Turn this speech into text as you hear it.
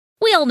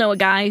all know a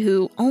guy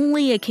who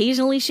only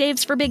occasionally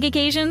shaves for big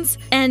occasions,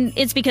 and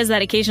it's because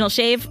that occasional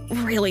shave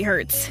really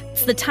hurts.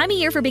 It's the time of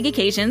year for big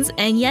occasions,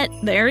 and yet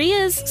there he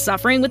is,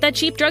 suffering with that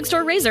cheap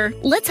drugstore razor.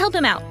 Let's help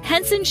him out.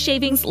 Henson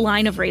Shaving's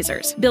line of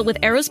razors, built with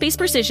aerospace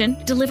precision,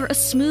 deliver a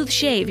smooth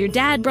shave your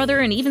dad, brother,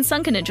 and even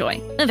son can enjoy,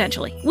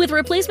 eventually. With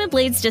replacement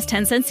blades just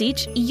 10 cents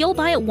each, you'll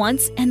buy it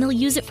once and they'll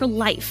use it for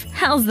life.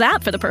 How's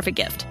that for the perfect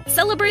gift?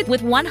 Celebrate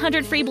with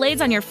 100 free blades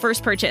on your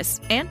first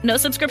purchase, and no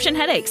subscription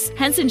headaches.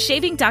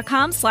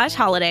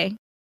 HensonShaving.com/holiday.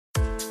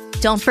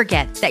 Don't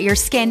forget that your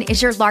skin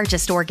is your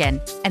largest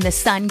organ, and the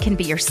sun can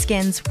be your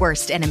skin's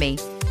worst enemy.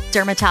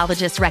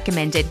 Dermatologist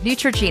recommended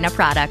Neutrogena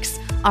products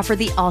offer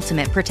the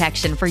ultimate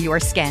protection for your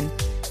skin.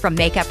 From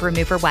makeup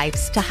remover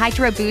wipes to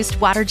Hydro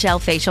Boost Water Gel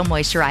Facial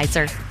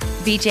Moisturizer,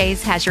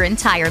 BJ's has your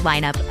entire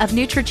lineup of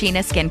Neutrogena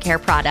skincare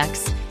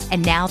products.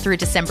 And now through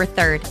December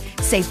 3rd,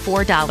 save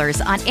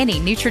 $4 on any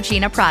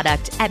Neutrogena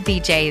product at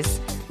BJ's.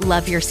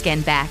 Love your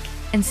skin back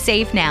and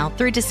save now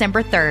through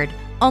December 3rd,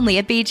 only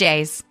at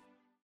BJ's.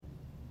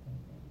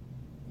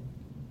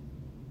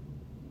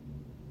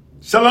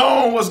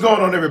 Shalom, what's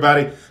going on,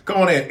 everybody?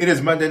 Come on in. It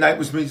is Monday night,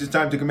 which means it's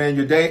time to command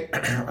your day.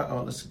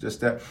 Let's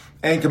adjust that.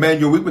 And command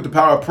your week with the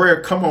power of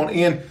prayer. Come on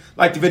in,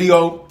 like the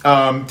video,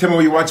 tell me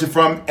where you're watching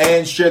from,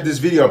 and share this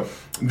video.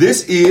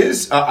 This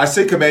is, I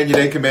say command your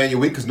day, command your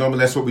week, because normally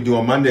that's what we do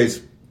on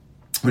Mondays.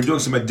 We're doing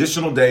some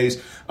additional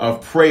days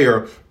of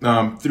prayer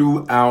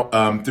throughout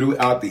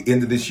the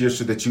end of this year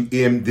so that you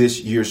end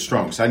this year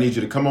strong. So I need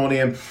you to come on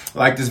in,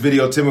 like this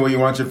video, tell me where you're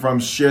watching from,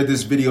 share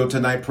this video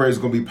tonight. Prayer is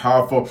going to be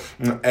powerful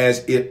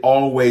as it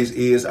always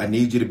is. I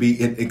need you to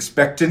be in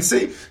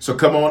expectancy. So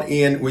come on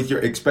in with your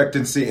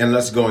expectancy and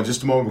let's go. In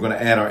just a moment, we're going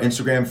to add our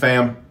Instagram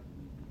fam.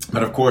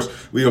 But of course,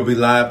 we will be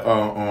live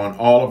on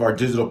all of our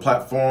digital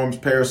platforms,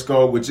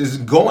 Periscope, which is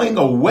going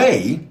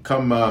away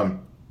come,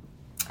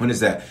 when is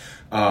that?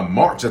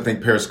 March, I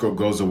think Periscope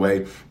goes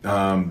away.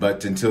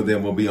 But until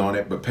then, we'll be on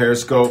it. But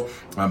Periscope,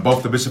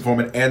 both the Bishop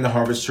Foreman and the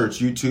Harvest Church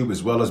YouTube,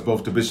 as well as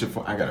both the Bishop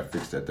Foreman. I got to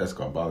fix that. That's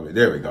going to bother me.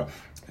 There we go.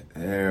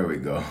 There we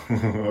go.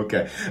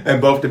 Okay.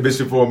 And both the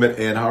Bishop Foreman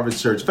and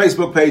Harvest Church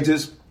Facebook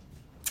pages.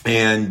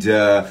 And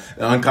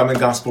Uncommon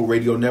Gospel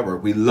Radio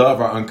Network. We love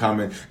our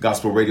Uncommon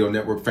Gospel Radio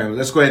Network family.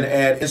 Let's go ahead and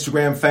add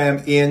Instagram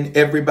fam in,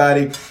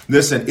 everybody.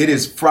 Listen, it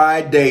is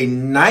Friday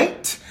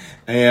night.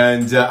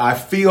 And I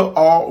feel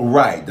all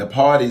right. The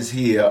party's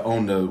here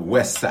on the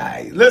west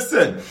side.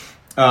 Listen,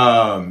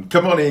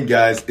 come on in,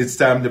 guys. It's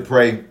time to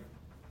pray.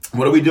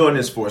 What are we doing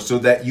this for? So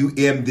that you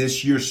end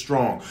this year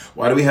strong.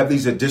 Why do we have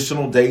these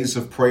additional days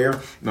of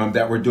prayer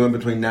that we're doing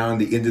between now and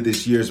the end of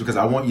this year? Is because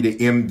I want you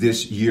to end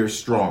this year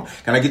strong.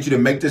 Can I get you to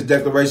make this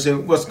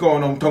declaration? What's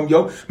going on,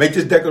 Tonyo? Make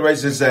this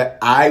declaration that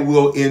I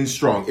will end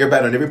strong.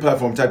 Everybody on every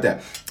platform, type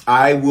that.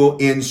 I will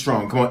end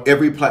strong. Come on,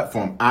 every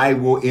platform. I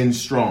will end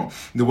strong.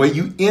 The way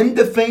you end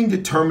the thing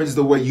determines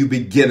the way you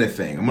begin a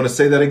thing. I'm going to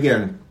say that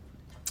again.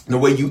 The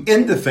way you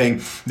end the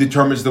thing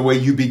determines the way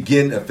you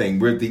begin a thing.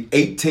 We're at the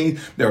 18th.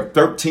 There are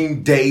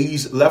 13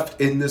 days left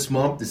in this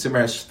month. December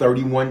has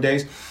 31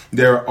 days.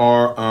 There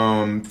are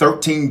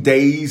 13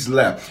 days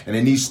left. And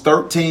in these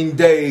 13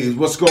 days,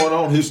 what's going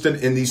on, Houston?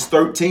 In these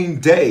 13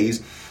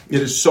 days, it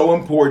is so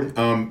important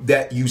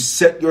that you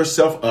set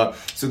yourself up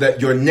so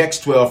that your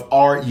next 12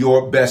 are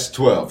your best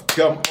 12.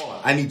 Come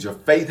on. I need your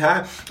faith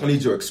high. I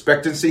need your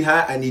expectancy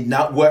high. I need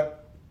not what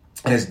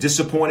has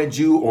disappointed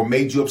you or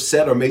made you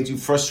upset or made you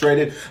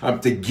frustrated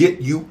to get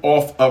you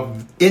off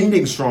of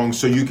ending strong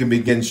so you can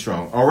begin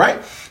strong. All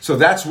right. So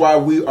that's why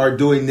we are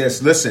doing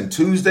this. Listen,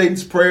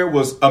 Tuesday's prayer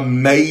was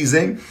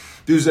amazing.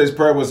 Tuesday's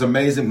prayer was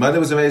amazing. Monday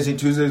was amazing.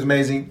 Tuesday was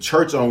amazing.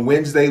 Church on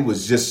Wednesday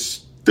was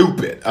just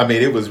stupid. I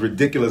mean, it was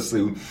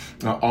ridiculously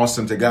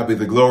awesome. To God be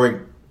the glory.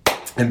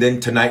 And then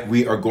tonight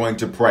we are going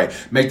to pray.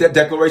 Make that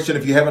declaration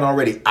if you haven't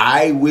already.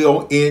 I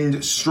will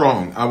end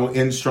strong. I will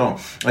end strong.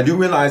 I do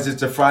realize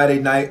it's a Friday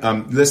night.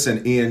 Listen,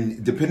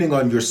 depending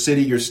on your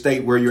city, your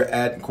state, where you're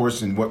at, of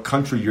course, and what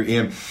country you're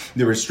in,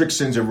 the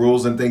restrictions and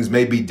rules and things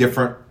may be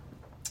different.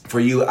 For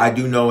you, I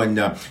do know in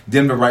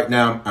Denver right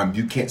now,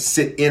 you can't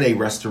sit in a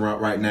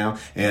restaurant right now.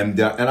 And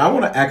I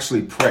want to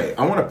actually pray.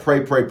 I want to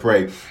pray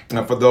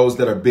for those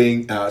that are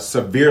being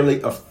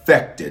severely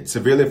affected.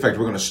 We're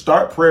going to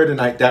start prayer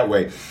tonight that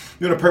way.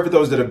 We're going to pray for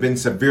those that have been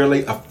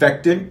severely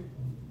affected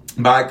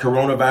by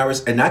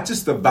coronavirus, and not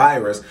just the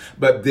virus,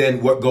 but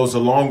then what goes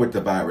along with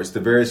the virus,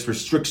 the various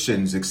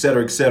restrictions, et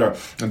cetera,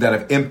 that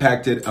have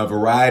impacted a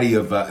variety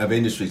of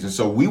industries. And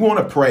so we want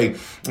to pray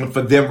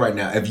for them right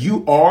now. If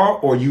you are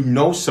or you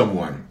know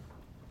someone,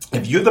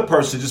 if you're the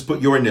person, just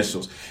put your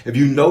initials. If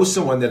you know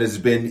someone that has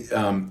been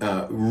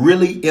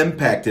really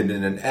impacted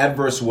in an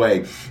adverse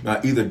way,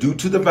 either due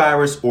to the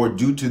virus or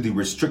due to the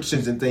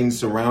restrictions and things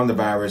surround the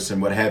virus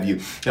and what have you,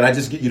 can I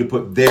just get you to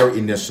put their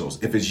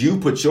initials? If it's you,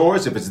 put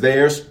yours. If it's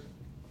theirs,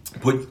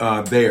 put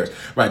theirs.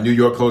 Right, New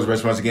York closed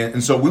restaurants again.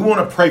 And so we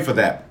want to pray for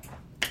that.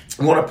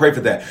 I want to pray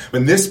for that.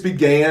 When this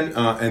began,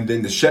 and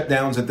then the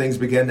shutdowns and things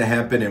began to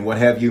happen and what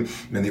have you,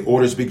 and the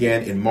orders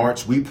began in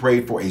March, we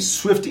prayed for a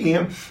swift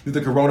end to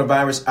the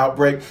coronavirus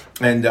outbreak.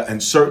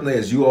 And certainly,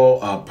 as you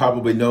all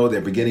probably know,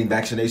 they're beginning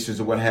vaccinations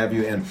and what have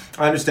you. And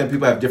I understand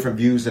people have different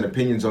views and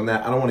opinions on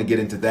that. I don't want to get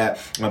into that.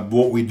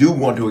 What we do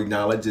want to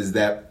acknowledge is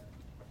that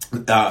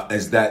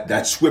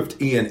that swift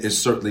end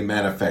is certainly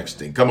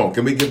manifesting. Come on,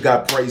 can we give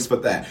God praise for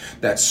that?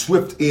 That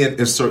swift end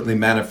is certainly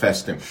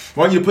manifesting.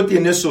 Why don't you put the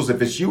initials,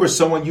 if it's you or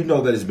someone you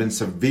know that has been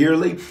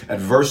severely,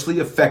 adversely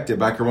affected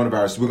by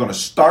coronavirus, we're going to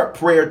start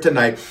prayer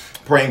tonight,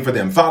 praying for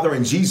them. Father,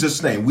 in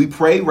Jesus' name, we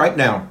pray right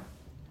now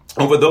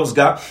over those,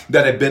 God,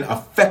 that have been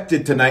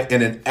affected tonight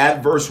in an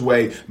adverse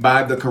way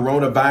by the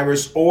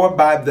coronavirus or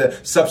by the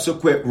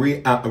subsequent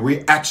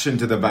reaction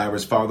to the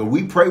virus, Father.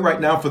 We pray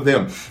right now for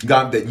them,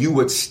 God, that you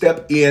would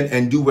step in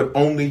and do what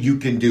only you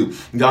can do.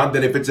 God,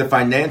 that if it's a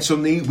financial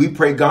need, we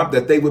pray, God,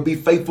 that they would be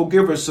faithful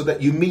givers so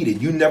that you meet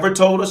it. You never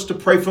told us to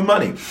pray for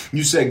money.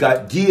 You said,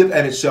 God, give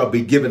and it shall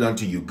be given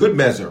unto you. Good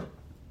measure,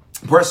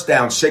 pressed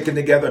down, shaken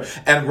together,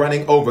 and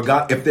running over.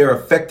 God, if they're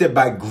affected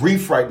by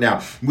grief right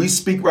now, we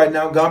speak right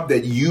now, God,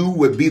 that you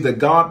would be the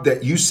God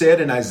that you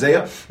said in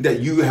Isaiah, that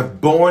you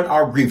have borne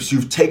our griefs.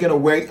 You've taken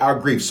away our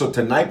grief. So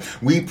tonight,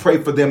 we pray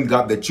for them,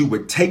 God, that you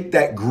would take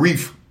that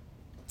grief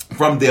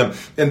from them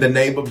in the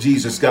name of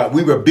Jesus, God.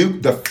 We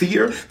rebuke the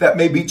fear that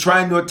may be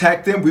trying to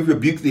attack them. We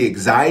rebuke the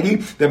anxiety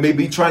that may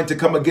be trying to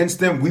come against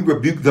them. We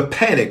rebuke the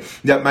panic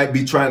that might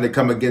be trying to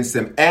come against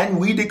them. And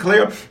we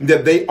declare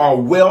that they are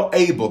well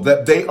able,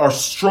 that they are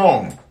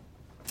strong,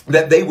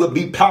 that they would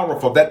be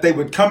powerful, that they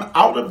would come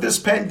out of this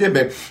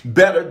pandemic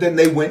better than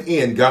they went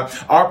in, God.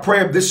 Our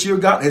prayer this year,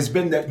 God, has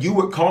been that you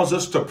would cause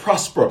us to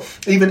prosper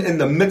even in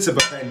the midst of a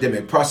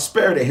pandemic.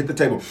 Prosperity, hit the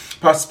table.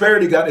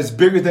 Prosperity, God, is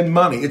bigger than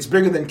money. It's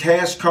bigger than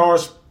cash,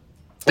 cars,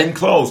 and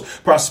close.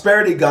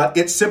 Prosperity, God,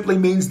 it simply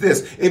means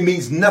this. It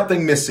means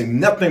nothing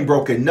missing, nothing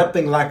broken,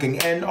 nothing lacking,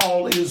 and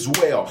all is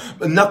well.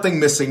 Nothing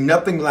missing,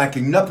 nothing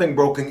lacking, nothing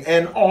broken,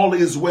 and all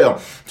is well.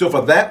 So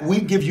for that,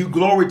 we give you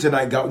glory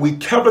tonight, God. We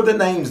cover the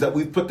names that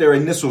we've put their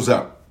initials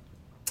up.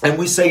 And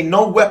we say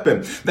no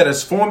weapon that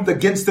is formed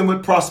against them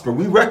would prosper.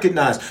 We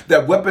recognize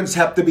that weapons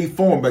have to be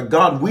formed. But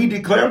God, we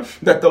declare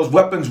that those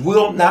weapons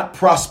will not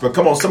prosper.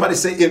 Come on, somebody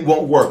say it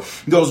won't work.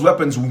 Those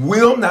weapons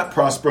will not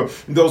prosper.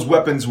 Those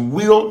weapons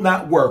will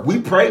not work. We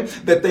pray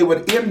that they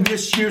would end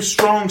this year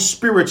strong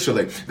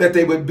spiritually. That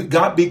they would,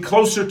 God, be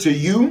closer to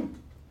you,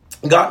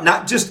 God,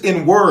 not just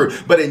in word,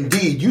 but in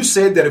deed. You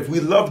said that if we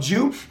loved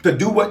you, to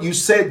do what you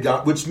said,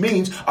 God, which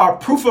means our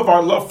proof of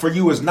our love for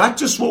you is not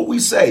just what we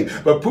say,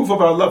 but proof of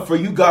our love for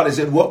you, God, is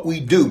in what we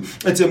do.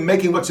 It's in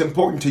making what's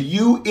important to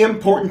you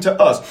important to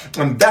us.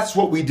 And that's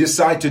what we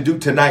decide to do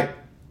tonight.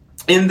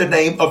 In the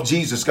name of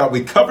Jesus, God,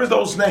 we cover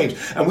those names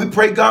and we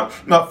pray, God,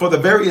 for the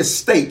various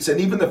states and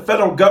even the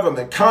federal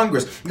government,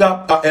 Congress,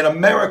 God, in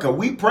America.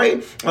 We pray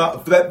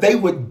that they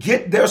would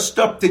get their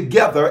stuff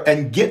together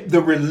and get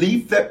the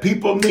relief that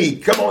people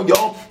need. Come on,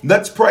 y'all.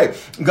 Let's pray.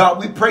 God,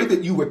 we pray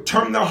that you would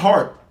turn their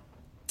heart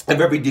of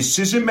every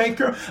decision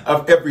maker,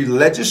 of every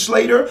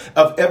legislator,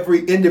 of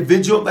every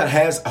individual that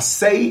has a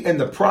say in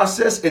the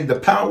process, in the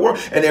power,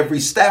 and every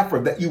staffer,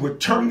 that you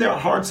would turn their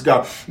hearts,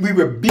 God. We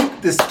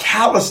rebuke this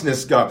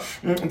callousness, God,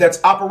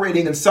 that's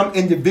operating in some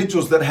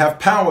individuals that have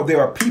power.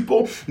 There are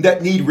people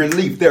that need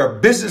relief. There are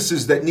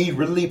businesses that need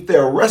relief.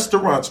 There are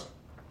restaurants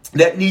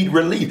that need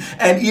relief,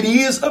 and it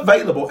is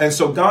available. And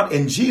so, God,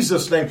 in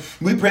Jesus' name,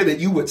 we pray that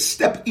you would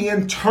step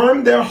in,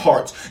 turn their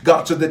hearts,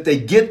 God, so that they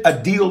get a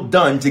deal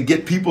done to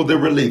get people the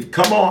relief.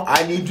 Come on,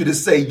 I need you to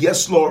say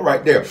yes, Lord,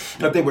 right there.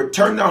 That they would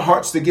turn their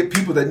hearts to get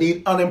people that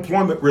need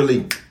unemployment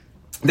relief,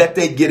 that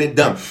they get it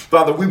done.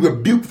 Father, we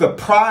rebuke the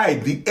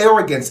pride, the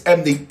arrogance,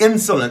 and the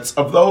insolence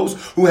of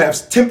those who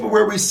have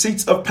temporary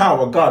seats of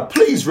power. God,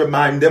 please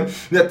remind them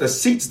that the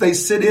seats they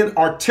sit in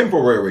are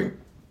temporary.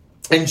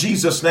 In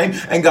Jesus' name.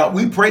 And God,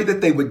 we pray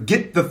that they would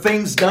get the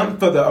things done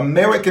for the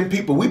American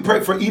people. We pray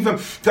for even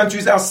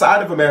countries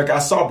outside of America. I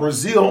saw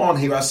Brazil on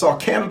here. I saw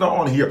Canada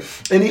on here.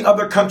 Any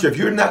other country. If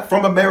you're not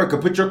from America,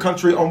 put your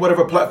country on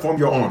whatever platform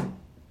you're on.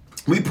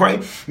 We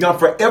pray, God,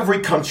 for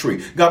every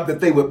country, God, that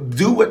they would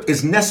do what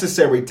is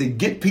necessary to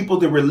get people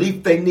the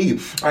relief they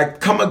need. I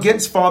come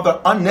against,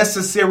 Father,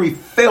 unnecessary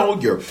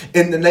failure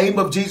in the name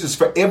of Jesus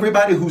for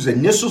everybody whose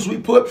initials we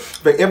put,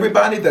 for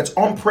everybody that's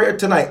on prayer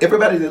tonight,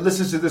 everybody that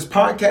listens to this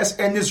podcast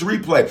and this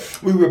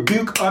replay. We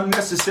rebuke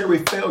unnecessary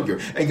failure.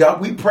 And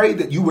God, we pray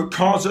that you would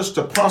cause us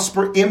to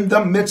prosper in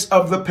the midst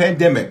of the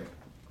pandemic.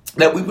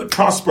 That we would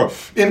prosper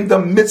in the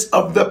midst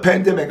of the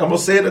pandemic. I'm going to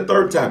say it a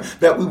third time.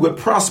 That we would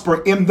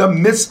prosper in the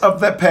midst of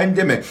the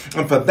pandemic.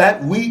 And for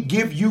that, we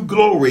give you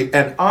glory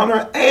and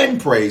honor and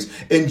praise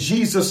in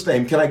Jesus'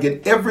 name. Can I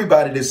get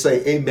everybody to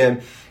say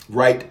amen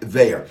right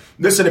there?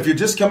 Listen, if you're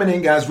just coming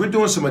in, guys, we're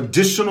doing some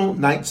additional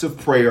nights of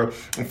prayer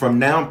from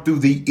now through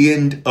the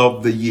end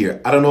of the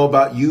year. I don't know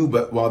about you,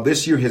 but while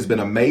this year has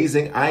been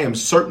amazing, I am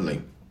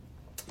certainly,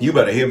 you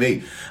better hear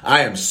me,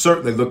 I am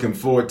certainly looking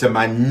forward to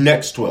my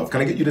next 12. Can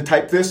I get you to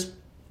type this?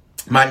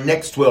 My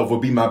next 12 will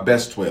be my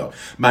best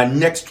 12. My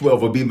next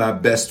 12 will be my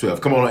best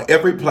 12. Come on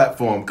every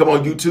platform. Come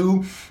on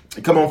YouTube.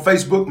 Come on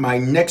Facebook. My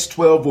next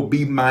 12 will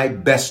be my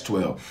best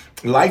 12.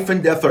 Life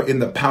and death are in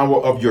the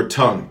power of your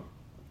tongue,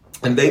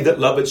 and they that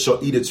love it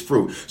shall eat its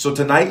fruit. So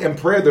tonight in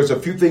prayer, there's a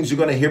few things you're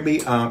going to hear me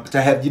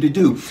to have you to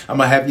do. I'm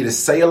going to have you to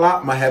say a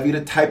lot. I'm going to have you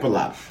to type a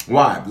lot.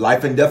 Why?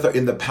 Life and death are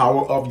in the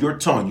power of your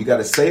tongue. You got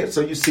to say it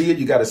so you see it.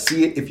 You got to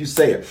see it if you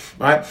say it.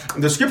 All right.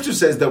 The scripture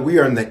says that we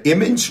are in the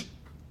image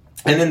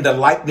and in the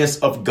likeness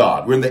of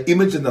God. We're in the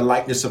image and the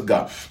likeness of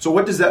God. So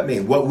what does that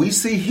mean? What we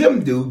see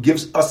him do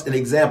gives us an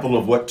example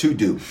of what to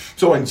do.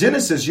 So in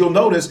Genesis, you'll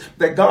notice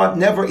that God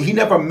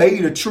never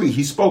made a tree.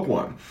 He spoke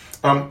one.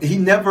 He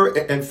never,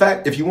 in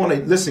fact, if you want to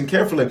listen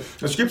carefully,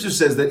 the scripture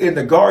says that in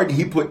the garden,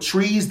 he put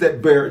trees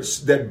that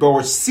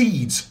bore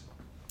seeds.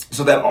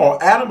 So that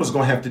all Adam was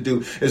going to have to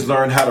do is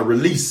learn how to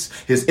release.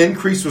 His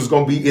increase was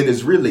going to be in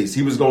his release.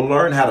 He was going to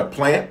learn how to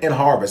plant and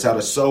harvest, how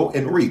to sow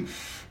and reap.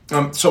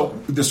 So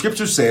the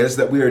scripture says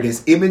that we are in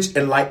his image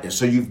and likeness.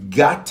 So you've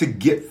got to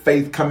get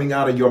faith coming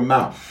out of your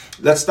mouth.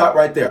 Let's stop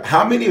right there.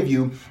 How many of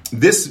you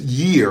this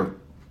year,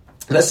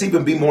 let's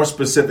even be more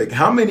specific,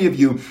 how many of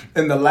you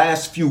in the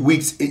last few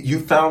weeks, you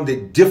found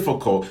it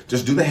difficult,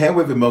 just do the hand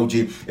wave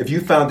emoji, if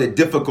you found it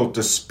difficult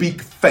to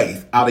speak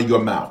faith out of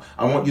your mouth?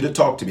 I want you to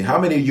talk to me. How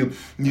many of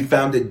you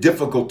found it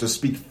difficult to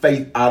speak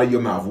faith out of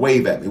your mouth?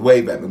 Wave at me,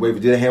 wave at me,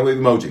 wave. Do the hand wave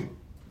emoji.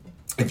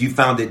 If you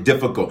found it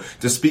difficult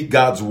to speak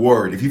God's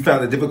word, if you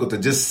found it difficult to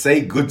just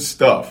say good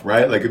stuff,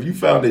 right? Like if you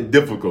found it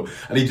difficult,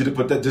 I need you to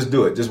put that, just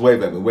do it. Just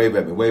wave at me, wave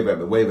at me, wave at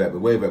me, wave at me,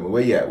 wave at me.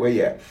 Where you at? Where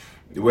you at?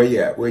 Where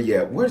you at? Where you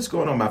at? What's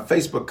going on? My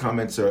Facebook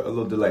comments are a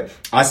little delayed.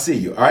 I see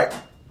you. All right.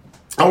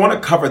 I want to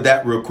cover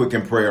that real quick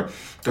in prayer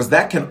because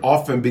that can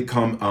often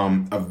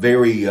become a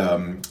very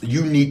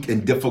unique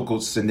and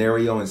difficult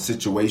scenario and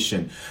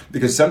situation,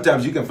 because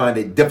sometimes you can find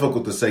it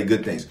difficult to say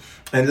good things.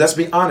 And let's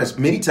be honest,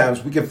 many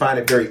times we can find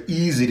it very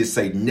easy to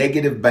say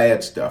negative,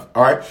 bad stuff.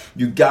 All right.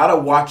 You got to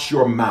watch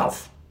your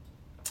mouth.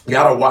 You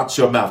got to watch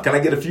your mouth. Can I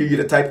get a few of you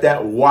to type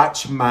that?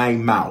 Watch my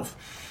mouth.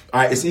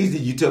 All right. It's easy.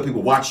 You tell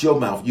people, watch your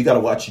mouth. You got to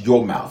watch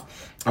your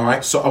mouth. All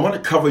right. So I want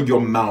to cover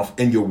your mouth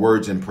and your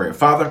words in prayer.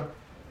 Father,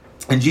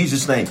 in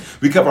Jesus' name,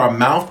 we cover our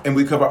mouth and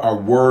we cover our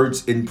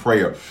words in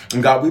prayer.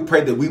 And God, we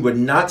pray that we would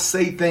not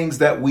say things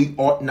that we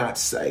ought not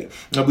say.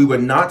 And we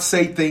would not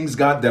say things,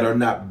 God, that are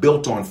not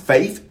built on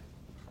faith.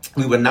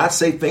 We would not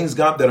say things,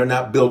 God, that are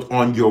not built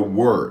on your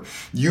word.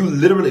 You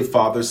literally,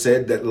 Father,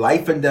 said that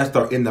life and death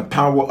are in the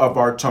power of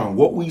our tongue.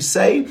 What we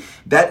say,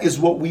 that is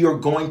what we are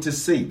going to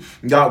see.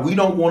 God, we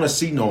don't want to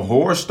see no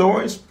horror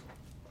stories.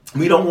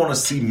 We don't want to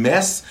see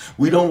mess.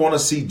 We don't want to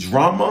see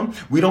drama.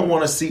 We don't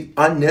want to see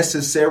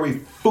unnecessary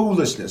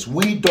foolishness.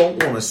 We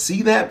don't want to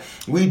see that.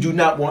 We do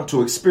not want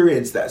to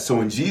experience that. So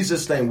in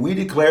Jesus' name, we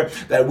declare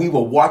that we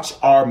will watch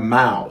our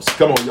mouths.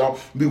 Come on, y'all.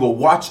 We will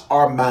watch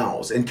our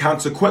mouths. And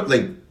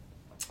consequently,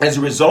 as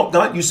a result,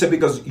 God, you said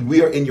because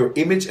we are in your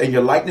image and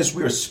your likeness,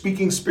 we are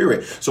speaking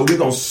spirit. So we're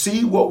going to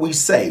see what we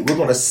say. We're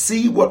going to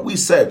see what we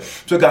say.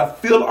 So God,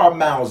 fill our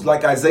mouths.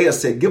 Like Isaiah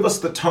said, give us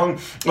the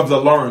tongue of the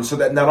learned so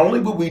that not only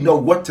will we know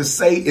what to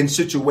say in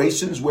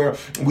situations where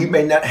we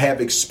may not have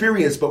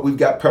experience, but we've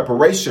got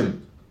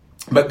preparation.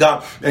 But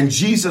God, in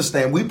Jesus'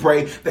 name, we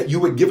pray that you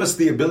would give us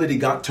the ability,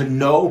 God, to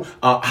know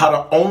how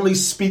to only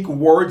speak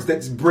words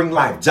that bring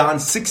life. John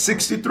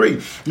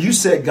 6:63, you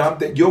said,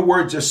 God, that your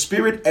words are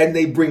spirit and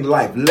they bring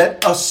life.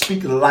 Let us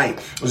speak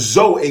life.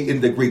 Zoe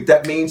in the Greek,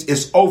 that means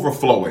it's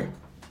overflowing.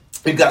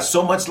 We've got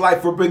so much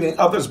life, we're bringing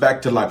others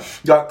back to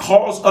life. God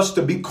calls us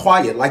to be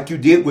quiet like you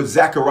did with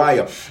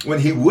Zechariah when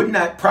he would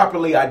not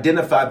properly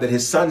identify that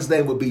his son's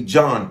name would be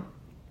John.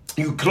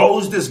 You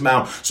closed his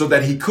mouth so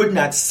that he could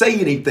not say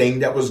anything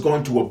that was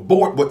going to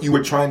abort what you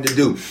were trying to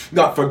do.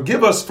 God,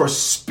 forgive us for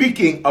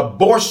speaking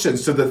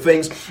abortions to the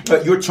things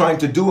that you're trying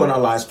to do in our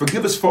lives.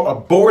 Forgive us for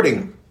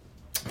aborting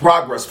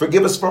progress.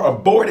 Forgive us for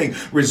aborting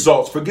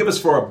results. Forgive us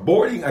for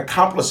aborting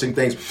accomplishing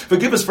things.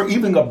 Forgive us for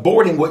even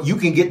aborting what you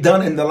can get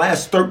done in the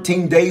last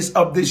 13 days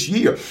of this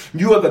year.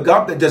 You are the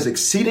God that does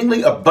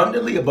exceedingly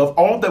abundantly above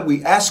all that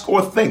we ask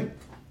or think.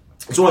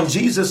 So in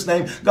Jesus'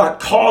 name, God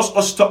calls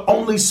us to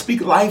only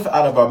speak life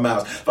out of our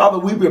mouths. Father,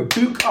 we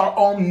rebuke our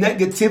own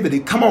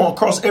negativity. Come on,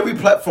 across every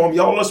platform,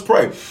 y'all, let's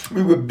pray.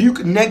 We rebuke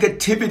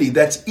negativity.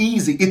 That's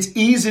easy. It's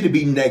easy to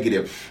be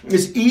negative.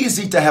 It's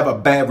easy to have a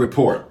bad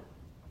report.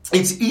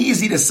 It's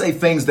easy to say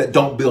things that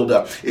don't build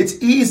up.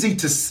 It's easy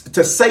to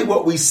say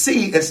what we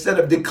see instead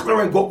of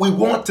declaring what we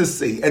want to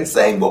see and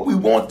saying what we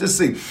want to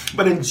see.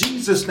 But in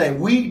Jesus' name,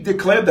 we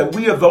declare that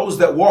we are those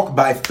that walk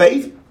by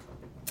faith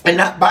and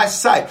not by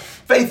sight.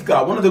 Faith,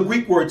 God, one of the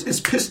Greek words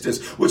is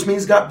pistis, which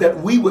means, God, that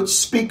we would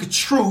speak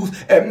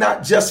truth and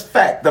not just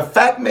fact. The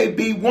fact may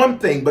be one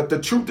thing, but the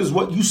truth is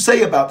what you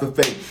say about the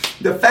thing.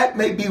 The fact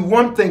may be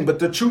one thing, but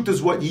the truth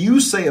is what you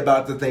say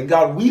about the thing.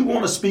 God, we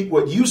want to speak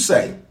what you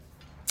say.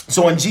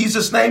 So in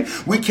Jesus' name,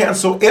 we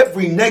cancel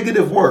every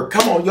negative word.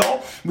 Come on,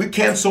 y'all. We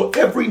cancel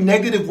every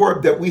negative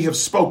word that we have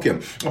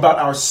spoken about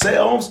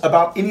ourselves,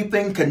 about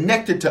anything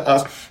connected to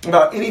us,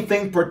 about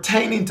anything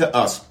pertaining to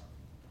us.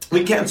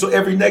 We cancel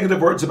every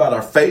negative words about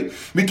our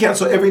faith. We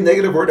cancel every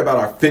negative word about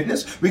our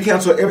fitness. We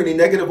cancel every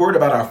negative word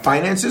about our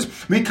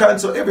finances. We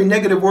cancel every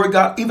negative word,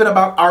 God, even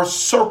about our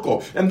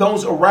circle and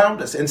those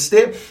around us.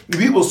 Instead,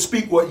 we will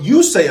speak what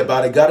you say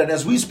about it, God. And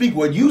as we speak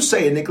what you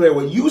say and declare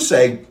what you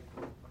say,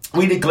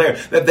 we declare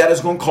that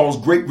is going to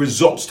cause great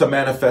results to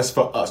manifest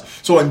for us.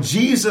 So in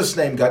Jesus'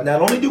 name, God,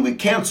 not only do we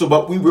cancel,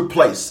 but we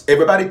replace.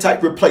 Everybody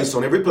type replace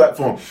on every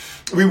platform.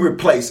 We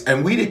replace.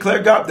 And we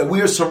declare, God, that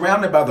we are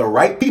surrounded by the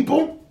right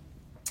people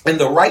and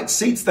the right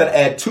seats that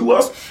add to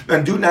us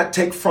and do not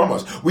take from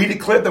us. We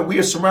declare that we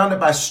are surrounded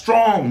by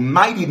strong,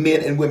 mighty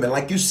men and women.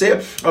 Like you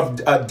said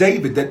of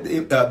David,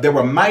 that there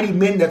were mighty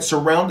men that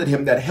surrounded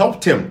him, that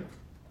helped him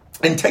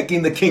in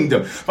taking the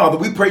kingdom. Father,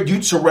 we pray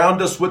you'd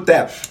surround us with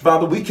that.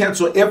 Father, we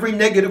cancel every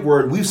negative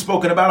word we've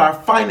spoken about our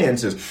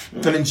finances.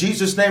 And in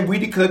Jesus' name, we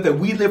declare that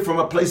we live from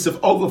a place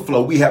of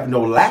overflow. We have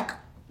no lack.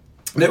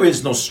 There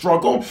is no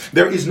struggle.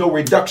 There is no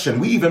reduction.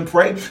 We even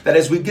pray that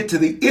as we get to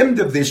the end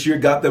of this year,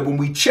 God, that when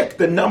we check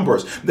the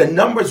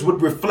numbers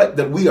would reflect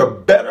that we are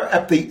better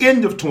at the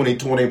end of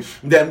 2020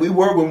 than we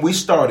were when we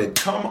started.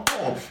 Come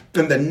on,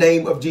 in the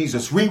name of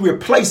Jesus. We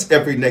replace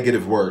every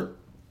negative word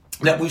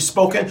that we've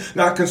spoken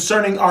now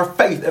concerning our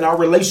faith and our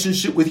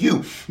relationship with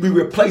you. We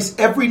replace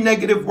every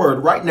negative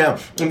word right now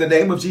in the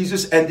name of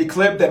Jesus and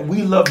declare that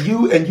we love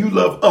you and you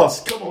love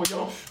us. Come on,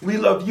 y'all. We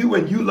love you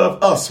and you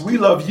love us. We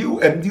love you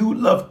and you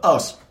love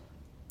us.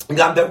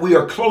 God, that we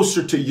are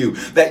closer to you,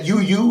 that you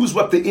use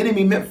what the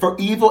enemy meant for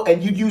evil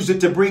and you use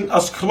it to bring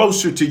us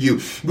closer to you.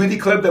 We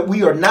declare that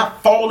we are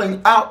not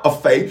falling out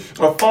of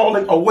faith or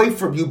falling away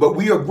from you, but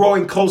we are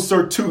growing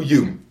closer to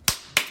you.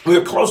 We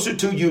are closer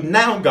to you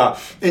now, God,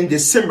 in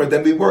December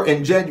than we were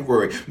in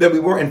January, than we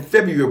were in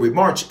February,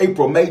 March,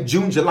 April, May,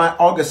 June, July,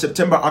 August,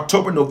 September,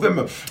 October,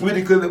 November. We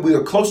declare that we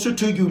are closer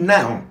to you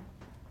now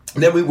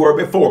than we were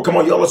before. Come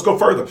on, y'all, let's go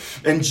further.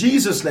 In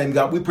Jesus' name,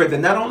 God, we pray that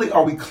not only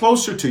are we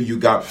closer to you,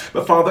 God,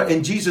 but Father,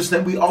 in Jesus'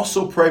 name, we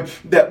also pray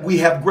that we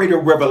have greater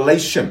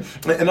revelation.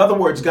 In other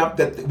words, God,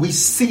 that we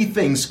see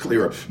things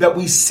clearer, that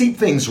we see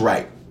things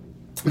right,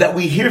 that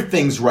we hear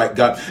things right,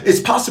 God. It's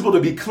possible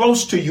to be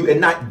close to you and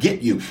not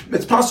get you.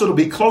 It's possible to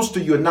be close to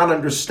you and not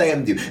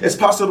understand you. It's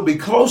possible to be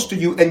close to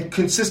you and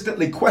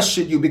consistently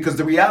question you, because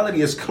the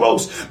reality is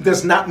close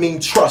does not mean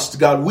trust,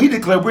 God. We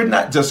declare we're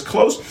not just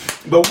close,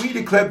 but we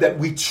declare that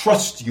we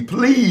trust you.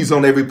 Please,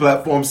 on every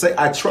platform, say,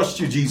 I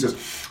trust you,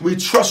 Jesus. We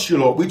trust you,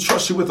 Lord. We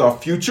trust you with our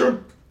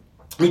future.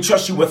 We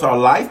trust you with our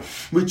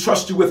life. We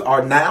trust you with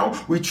our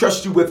now. We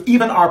trust you with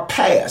even our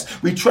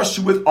past. We trust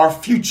you with our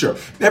future.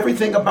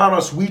 Everything about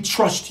us, we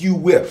trust you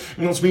with.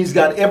 Which means,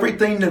 God,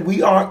 everything that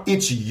we are,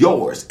 it's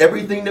yours.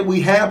 Everything that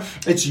we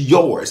have, it's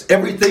yours.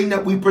 Everything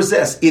that we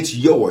possess, it's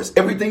yours.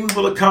 Everything we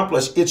will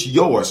accomplish, it's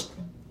yours.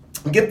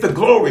 Get the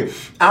glory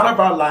out of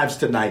our lives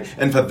tonight.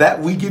 And for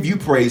that, we give you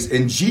praise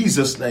in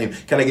Jesus' name.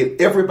 Can I get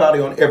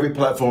everybody on every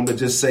platform to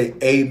just say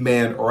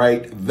amen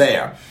right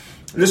there?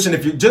 Listen,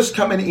 if you're just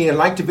coming in,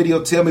 like the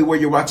video, tell me where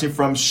you're watching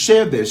from,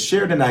 share this,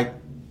 share tonight.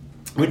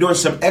 We're doing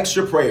some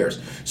extra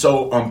prayers.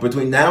 So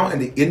between now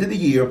and the end of the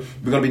year,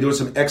 we're going to be doing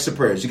some extra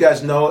prayers. You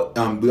guys know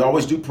we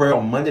always do prayer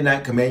on Monday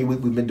night, Command Your Week.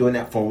 We've been doing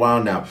that for a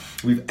while now.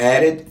 We've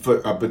added for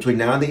between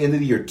now and the end of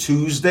the year,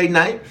 Tuesday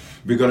night,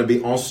 we're going to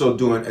be also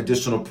doing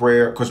additional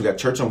prayer. Of course, we got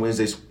church on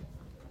Wednesdays,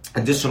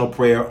 additional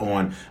prayer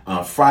on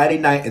Friday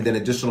night, and then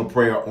additional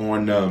prayer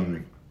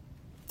on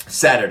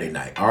Saturday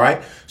night. All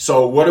right.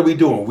 So what are we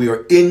doing? We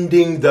are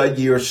ending the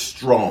year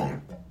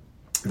strong.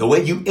 The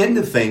way you end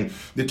the thing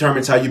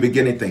determines how you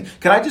begin a thing.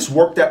 Can I just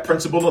work that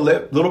principle a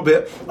little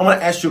bit? I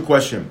want to ask you a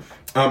question.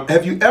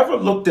 Have you ever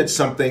looked at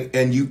something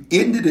and you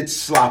ended it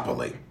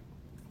sloppily?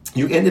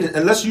 You ended it,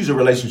 and let's use a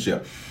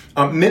relationship.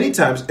 Many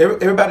times,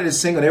 everybody that's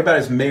single, everybody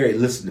that's married,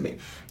 listen to me.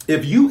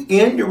 If you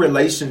end your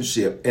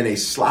relationship in a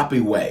sloppy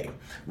way,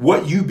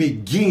 what you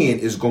begin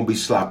is going to be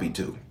sloppy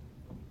too.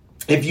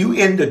 If you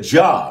end a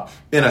job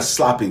in a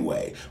sloppy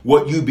way,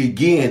 what you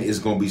begin is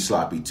going to be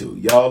sloppy too.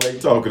 Y'all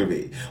ain't talking to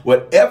me.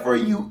 Whatever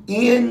you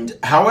end,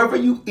 however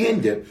you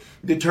end it,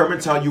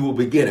 determines how you will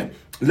begin it.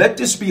 Let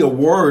this be a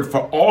word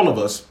for all of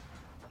us.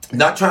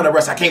 Not trying to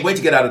rush. I can't wait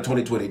to get out of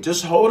 2020.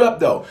 Just hold up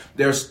though.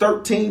 There's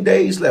 13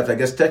 days left. I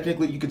guess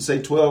technically you could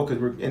say 12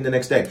 because we're in the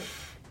next day.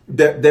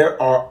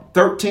 There are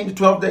 13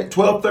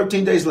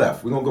 days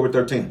left. We're going to go with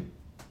 13.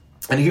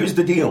 And here's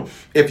the deal.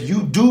 If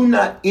you do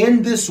not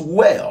end this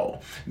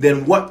well,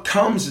 then what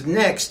comes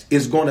next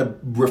is going to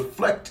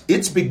reflect,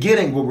 its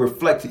beginning will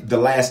reflect the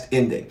last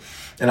ending.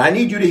 And I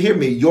need you to hear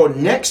me. Your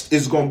next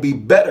is going to be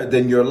better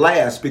than your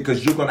last,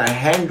 because you're going to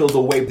handle the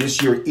way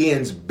this year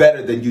ends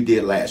better than you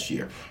did last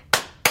year.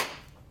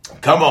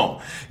 Come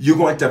on. You're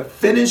going to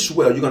finish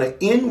well. You're going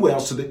to end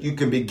well so that you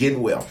can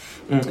begin well.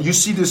 You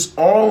see this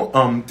all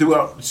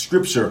throughout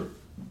Scripture.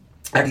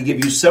 I can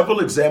give you several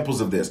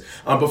examples of this.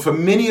 But for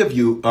many of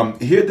you,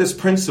 hear this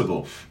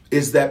principle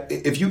is that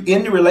if you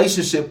end a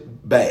relationship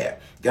bad,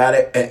 got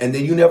it, and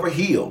then you never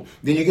heal,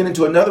 then you get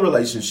into another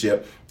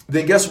relationship,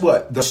 then guess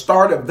what? The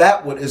start of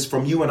that one is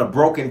from you in a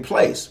broken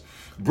place.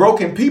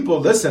 Broken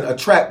people, listen,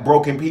 attract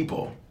broken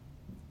people.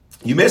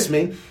 You miss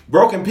me?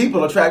 Broken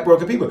people attract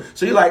broken people.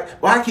 So you're like,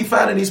 why I keep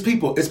finding these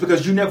people? It's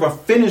because you never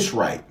finish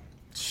right.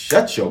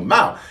 Shut your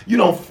mouth. You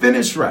don't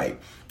finish right.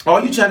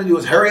 All you're trying to do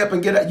is hurry up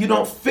and get out. You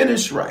don't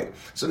finish right.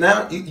 So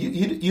now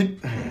you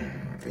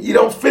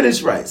don't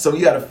finish right. So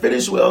you got to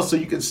finish well so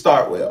you can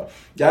start well.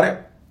 Got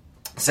it?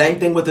 Same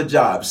thing with a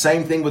job.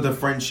 Same thing with a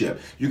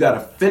friendship. You got to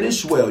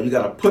finish well. You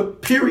got to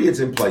put periods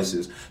in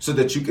places so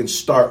that you can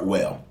start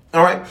well.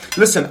 All right.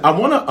 Listen, I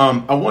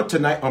want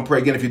tonight on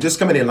prayer again. If you're just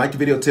coming in, like the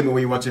video, tell me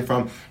where you're watching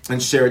from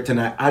and share it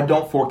tonight. I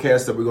don't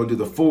forecast that we're going to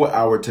do the full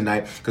hour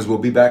tonight because we'll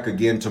be back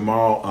again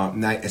tomorrow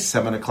night at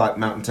 7 o'clock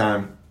Mountain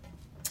Time,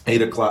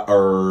 8 o'clock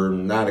or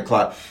 9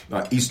 o'clock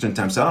Eastern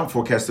Time. So I don't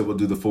forecast that we'll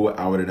do the full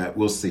hour tonight.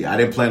 We'll see. I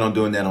didn't plan on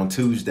doing that on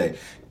Tuesday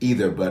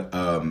either, but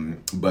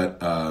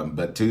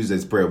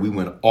Tuesday's prayer, we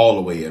went all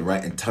the way in,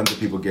 right? And tons of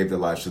people gave their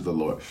lives to the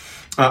Lord.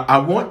 I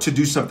want to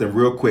do something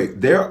real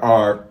quick. There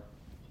are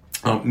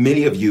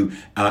many of you,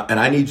 and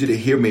I need you to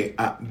hear me.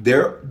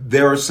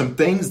 There are some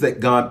things that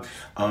God,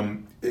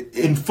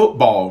 in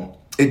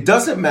football, it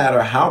doesn't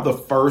matter how the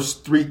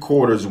first 3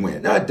 quarters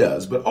went. Now it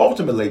does, but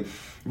ultimately,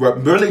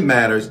 what really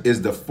matters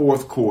is the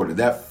fourth quarter.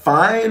 That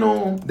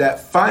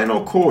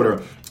final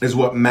quarter is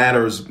what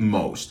matters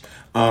most.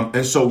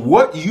 And so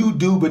what you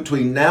do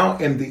between now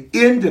and the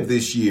end of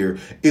this year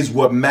is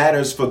what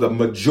matters for the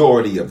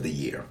majority of the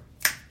year.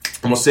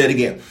 I'm going to say it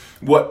again.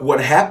 What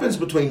happens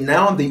between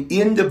now and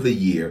the end of the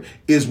year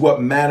is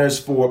what matters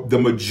for the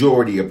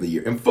majority of the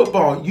year. In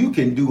football, you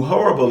can do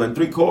horrible in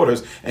 3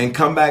 quarters and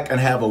come back and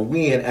have a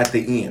win at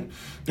the end.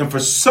 And for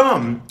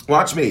some,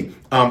 watch me,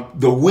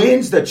 the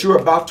wins that you're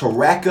about to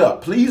rack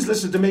up, please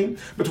listen to me,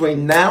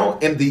 between now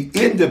and the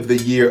end of the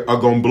year are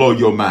going to blow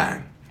your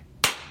mind.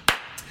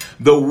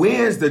 The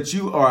wins that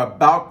you are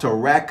about to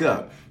rack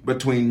up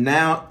between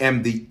now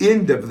and the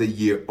end of the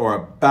year are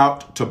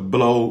about to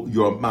blow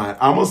your mind.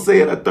 I'm going to say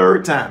it a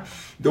third time.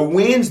 The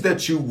wins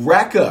that you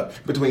rack up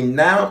between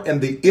now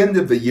and the end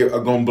of the year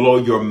are going to blow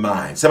your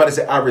mind. Somebody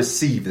say, I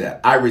receive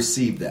that. I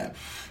receive that.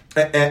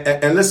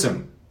 And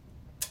listen,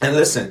 and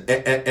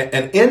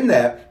in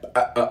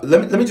that,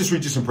 let me just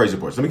read you some praise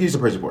reports. Let me give you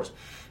some praise reports.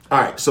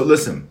 All right. So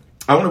listen,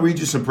 I want to read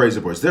you some praise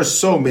reports. There's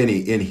so many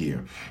in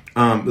here.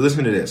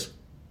 Listen to this.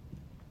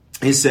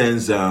 It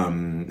says,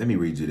 let me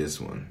read you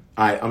this one.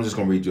 All right, I'm just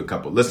going to read you a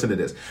couple. Listen to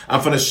this. I'm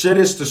going to share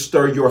this to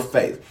stir your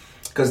faith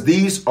because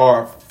these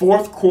are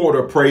fourth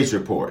quarter praise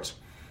reports.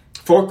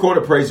 Fourth quarter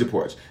praise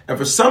reports. And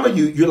for some of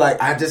you, you're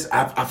like,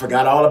 I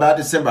forgot all about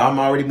December. I'm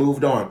already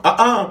moved on.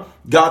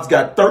 God's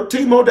got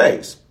 13 more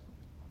days.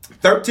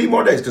 13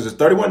 more days because it's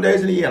 31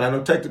 days in the year. And I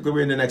know technically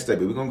we're in the next day,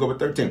 but we're going to go with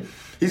 13.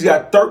 He's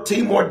got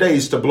 13 more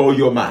days to blow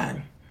your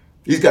mind.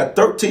 He's got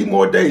 13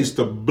 more days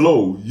to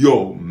blow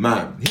your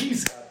mind.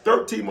 He's got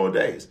 13 more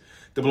days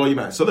to blow your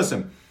mind. So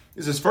listen,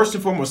 this is first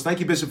and foremost,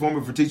 thank you, Bishop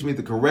Foreman, for teaching me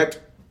the correct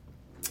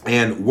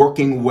and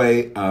working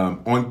way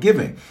on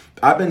giving.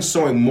 I've been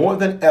sowing more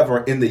than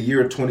ever in the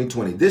year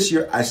 2020. This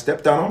year, I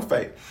stepped out on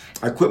faith.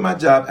 I quit my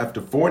job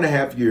after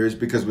 4.5 years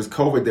because with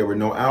COVID, there were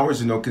no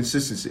hours and no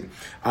consistency.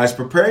 I was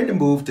preparing to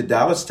move to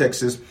Dallas,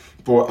 Texas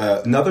for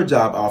another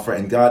job offer,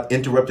 and God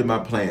interrupted my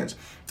plans.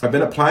 I've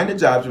been applying to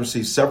jobs and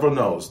received several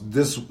no's.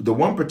 The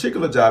one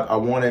particular job I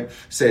wanted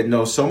said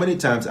no so many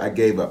times I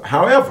gave up.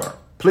 However,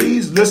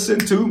 please listen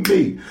to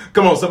me.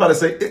 Come on, somebody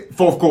say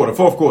fourth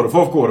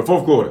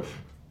quarter.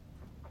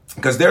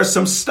 Because there's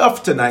some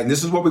stuff tonight, and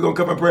this is what we're going to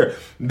cover in prayer.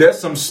 There's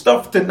some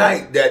stuff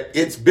tonight that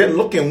it's been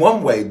looking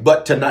one way,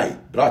 but tonight.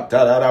 But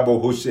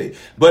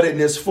in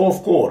this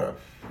fourth quarter,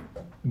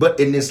 but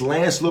in this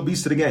last little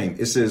piece of the game,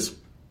 it says,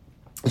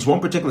 it's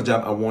one particular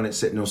job I wanted,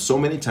 said no so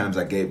many times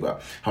I gave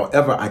up.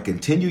 However, I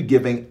continued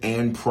giving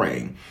and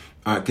praying.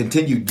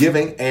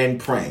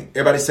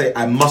 Everybody say,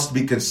 I must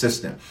be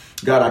consistent.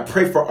 God, I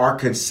pray for our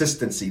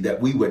consistency,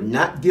 that we would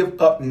not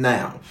give up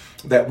now,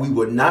 that we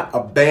would not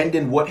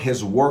abandon what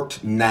has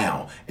worked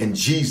now, in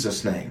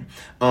Jesus' name.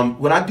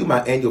 When I do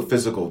my annual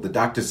physical, the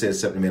doctor said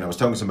something to me, and I was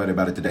talking to somebody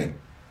about it today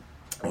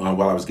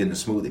while I was getting a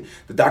smoothie.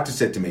 The doctor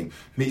said to me,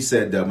 he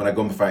said, when I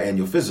go for our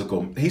annual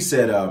physical, he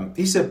said,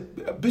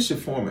 Bishop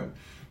Foreman,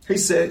 he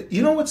said,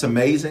 you know what's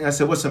amazing? I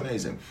said, what's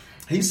amazing?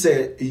 He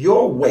said,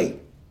 your weight.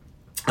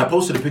 I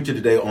posted a picture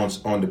today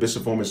on the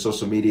Bishop Foreman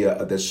social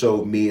media that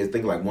showed me, I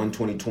think like one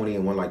 2020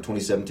 and one like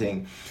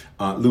 2017,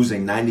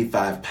 losing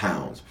 95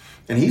 pounds.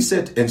 And he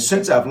said, and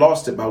since I've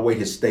lost it, my weight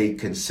has stayed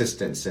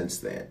consistent since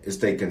then.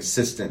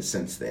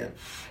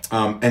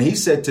 And he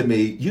said to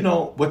me, you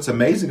know, what's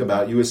amazing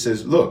about you? It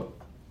says, look,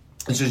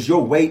 it says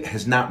your weight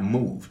has not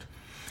moved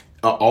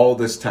all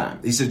this time.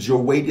 He says,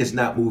 your weight has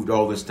not moved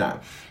all this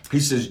time.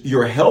 He says,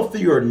 you're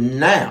healthier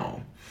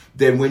now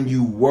than when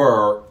you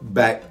were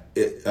back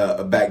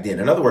then.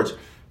 In other words,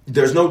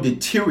 there's no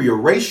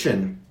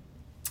deterioration.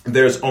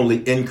 There's only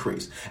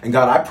increase. And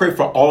God, I pray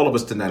for all of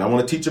us tonight. I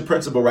want to teach a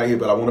principle right here,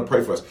 but I want to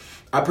pray for us.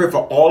 I pray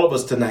for all of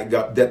us tonight,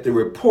 God, that the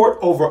report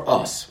over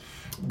us,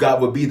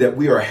 God, would be that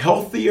we are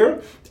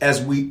healthier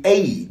as we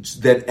age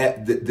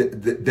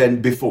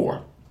than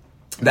before.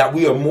 that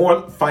we are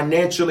more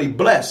financially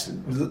blessed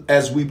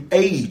as we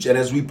age and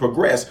as we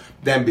progress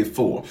than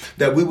before.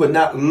 That we would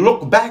not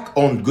look back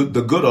on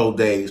the good old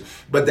days,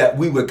 but that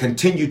we would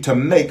continue to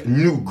make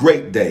new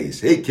great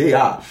days.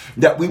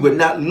 That we would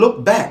not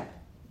look back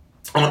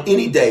on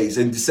any days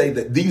and say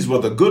that these were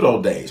the good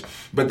old days,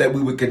 but that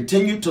we would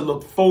continue to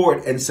look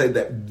forward and say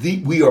that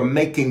we are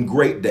making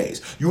great days.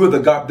 You are the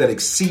God that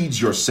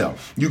exceeds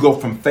yourself. You go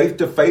from faith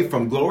to faith,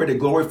 from glory to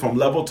glory, from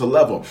level to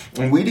level.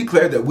 And we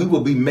declare that we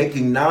will be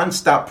making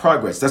nonstop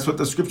progress. That's what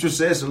the scripture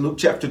says in Luke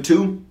chapter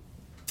 2.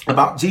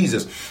 About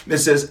Jesus. It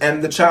says,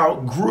 and the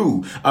child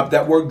grew.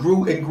 That word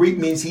grew in Greek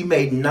means he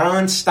made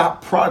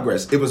nonstop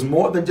progress. It was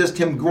more than just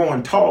him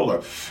growing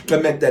taller.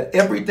 It meant that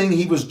everything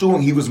he was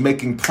doing, he was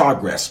making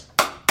progress.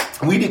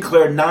 We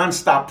declare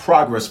nonstop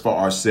progress for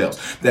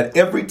ourselves. That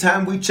every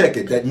time we check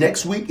it, that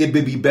next week it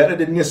would be better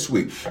than this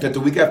week. That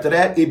the week after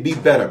that, it'd be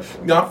better.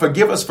 God,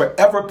 forgive us for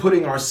ever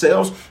putting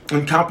ourselves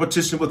in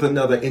competition with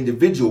another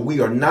individual.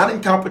 We are not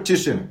in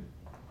competition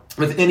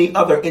with any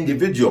other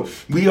individual.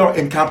 We are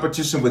in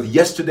competition with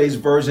yesterday's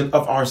version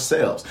of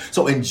ourselves.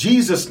 So in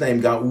Jesus' name,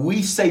 God,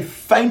 we say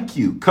thank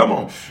you. Come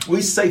on.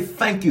 We say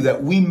thank you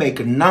that we make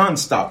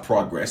nonstop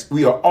progress.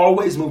 We are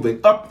always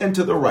moving up and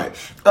to the right,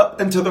 up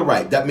and to the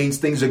right. That means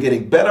things are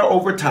getting better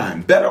over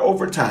time, better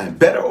over time,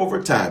 better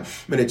over time.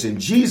 And it's in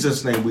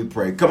Jesus' name we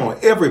pray. Come on,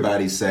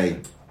 everybody say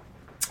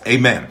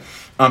amen.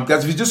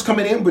 Guys, if you're just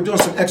coming in, we're doing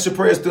some extra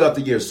prayers throughout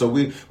the year. So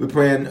we're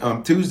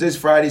praying Tuesdays,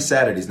 Fridays,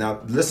 Saturdays. Now,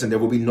 listen, there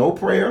will be no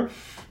prayer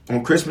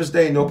on Christmas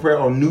Day, no prayer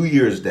on New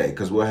Year's Day,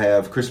 because we'll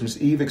have Christmas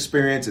Eve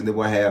experience and then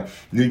we'll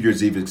have New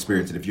Year's Eve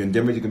experience. And if you're in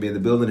Denver, you can be in the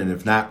building. And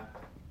if not,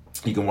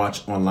 you can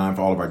watch online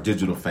for all of our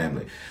digital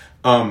family.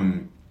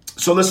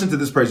 So listen to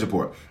this praise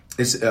report.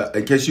 It's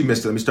in case you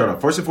missed it, let me start off.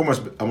 First and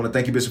foremost, I want to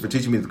thank you, Bishop, for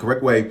teaching me the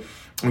correct way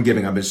on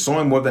giving. I've been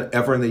sowing more than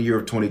ever in the year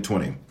of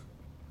 2020. And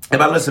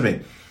now listen to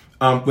me.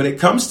 When it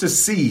comes to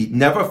seed,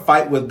 never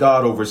fight with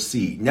God over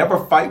seed.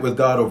 Never fight with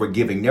God over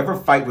giving. Never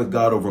fight with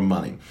God over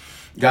money.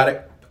 Got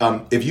it?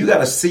 If you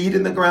got a seed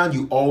in the ground,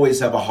 you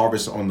always have a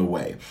harvest on the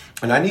way.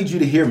 And I need you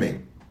to hear me.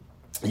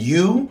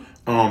 You,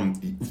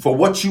 for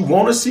what you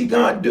want to see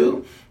God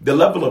do, the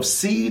level of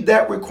seed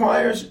that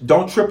requires,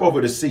 don't trip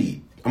over the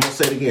seed. I'm going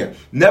to say it again.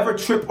 Never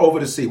trip over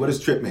the seed. What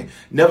does trip mean?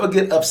 Never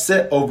get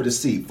upset over the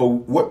seed. For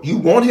what you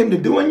want him to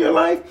do in your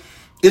life,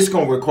 it's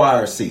going to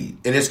require seed,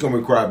 and it's going to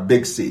require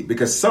big seed,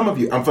 because some of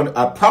you,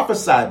 I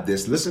prophesied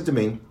this. Listen to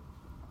me.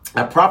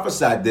 I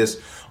prophesied this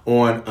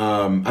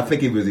on, I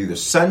think it was either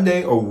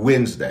Sunday or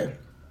Wednesday.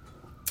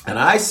 And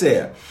I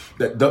said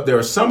that there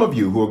are some of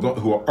you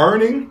who are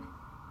earning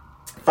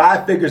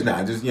 5 figures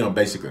now, just,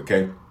 basically,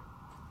 okay,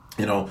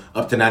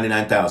 up to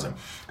 99,000.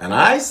 And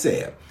I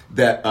said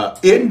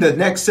that in the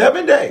next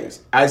 7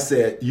 days, I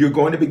said, you're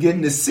going to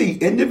begin to see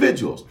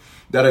individuals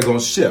that are going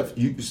to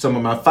shift. Some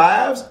of my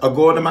 5s are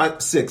going to my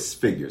 6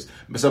 figures.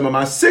 But some of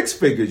my 6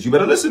 figures, you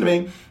better listen to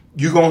me,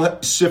 you're going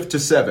to shift to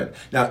 7.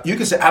 Now, you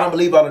can say, I don't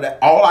believe all of that.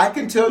 All I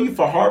can tell you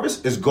for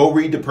harvest is go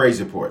read the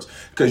praise reports.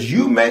 Because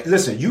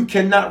you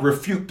cannot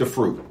refute the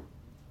fruit.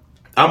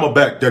 I'm going to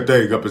back that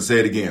thing up and say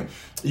it again.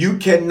 You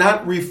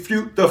cannot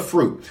refute the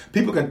fruit.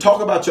 People can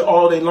talk about you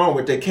all day long.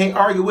 What they can't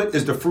argue with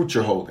is the fruit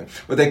you're holding.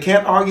 What they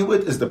can't argue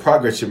with is the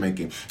progress you're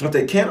making. What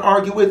they can't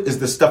argue with is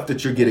the stuff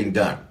that you're getting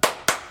done.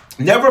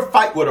 Never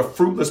fight with a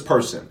fruitless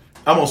person.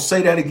 I'm going to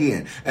say that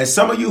again. And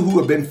some of you who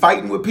have been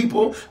fighting with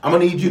people, I'm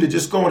going to need you to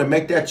just go on and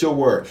make that your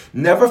word.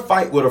 Never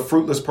fight with a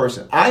fruitless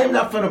person. I am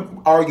not going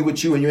to argue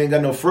with you and you ain't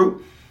got no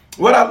fruit.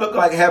 What I look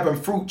like having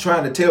fruit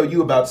trying to tell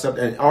you about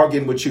something and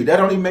arguing with you, that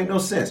don't even make no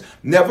sense.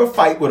 Never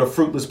fight with a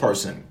fruitless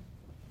person.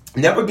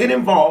 Never get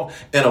involved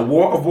in a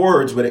war of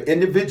words with an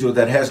individual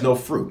that has no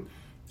fruit.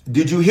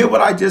 Did you hear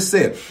what I just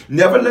said?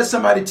 Never let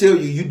somebody tell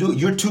you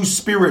you're too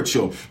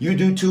spiritual. You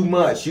do too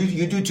much.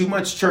 You do too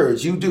much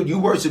church. You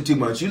worship too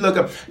much. You look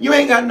up. You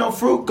ain't got no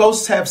fruit. Go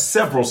have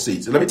several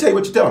seats. Let me tell you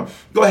what you tell them.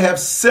 Go have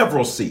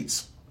several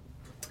seats.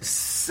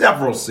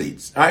 Several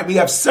seats. All right. We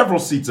have several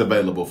seats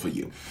available for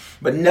you.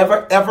 But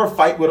never, ever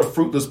fight with a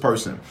fruitless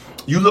person.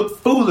 You look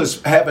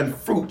foolish having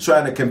fruit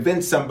trying to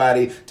convince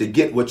somebody to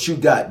get what you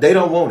got. They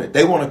don't want it.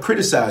 They want to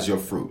criticize your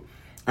fruit.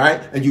 All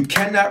right. And you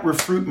cannot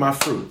refruit my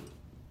fruit.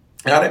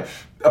 A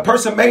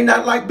person may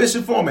not like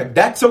Bishop Foreman.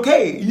 That's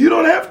okay. You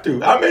don't have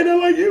to. I may not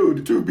like you,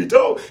 the truth be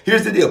told.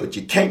 Here's the deal, but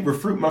you can't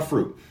refruit my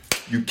fruit.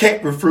 You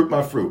can't refruit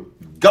my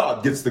fruit.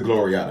 God gets the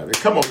glory out of it.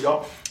 Come on,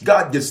 y'all.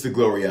 God gets the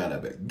glory out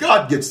of it.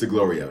 God gets the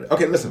glory out of it.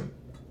 Okay, listen.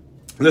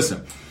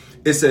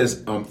 It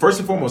says, first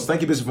and foremost,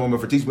 thank you, Bishop Foreman,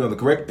 for teaching me on the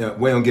correct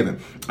way on giving.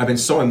 I've been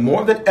sowing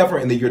more than ever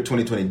in the year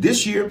 2020.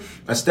 This year,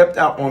 I stepped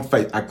out on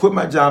faith. I quit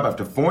my job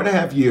after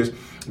 4.5 years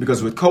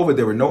because with COVID,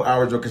 there were no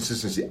hours or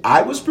consistency.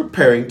 I was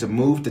preparing to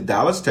move to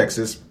Dallas,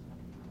 Texas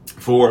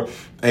for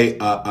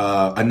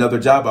another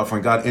job offer,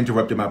 and God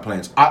interrupted my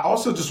plans. I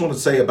also just want to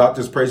say about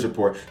this praise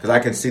report, because I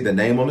can see the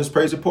name on this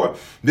praise report.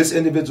 This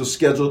individual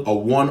scheduled a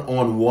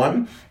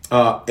one-on-one,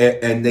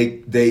 and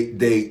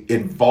they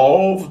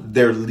involved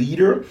their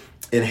leader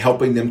in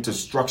helping them to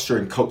structure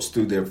and coach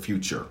through their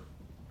future.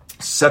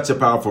 Such a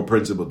powerful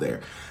principle there.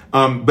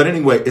 But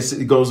anyway,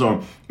 it goes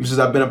on. It says,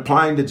 I've been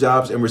applying to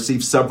jobs and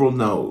received several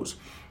no's.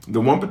 The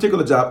one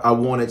particular job I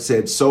wanted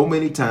said so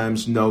many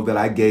times no that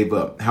I gave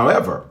up.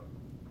 However,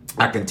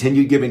 I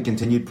continued giving,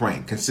 continued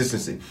praying,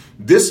 consistency.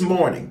 This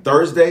morning,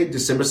 Thursday,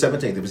 December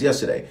 17th, it was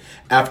yesterday,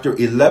 after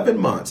 11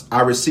 months,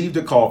 I received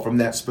a call from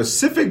that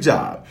specific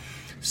job,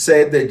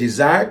 said they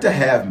desired to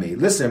have me,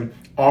 listen,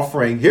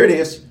 offering, here it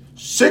is,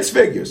 6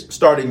 figures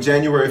starting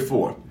January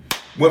 4th.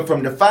 Went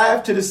from the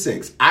 5 to the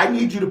 6. I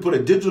need you to put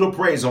a digital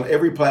praise on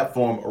every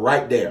platform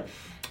right there.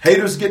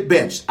 Haters get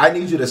benched. I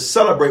need you to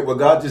celebrate what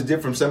God just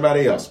did from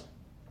somebody else.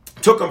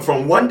 Took them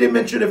from one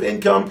dimension of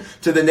income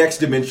to the next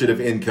dimension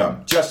of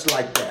income, just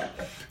like that.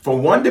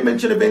 From one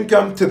dimension of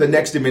income to the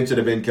next dimension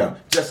of income,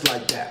 just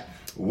like that.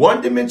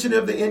 One dimension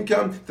of the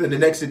income to the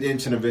next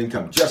dimension of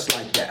income, just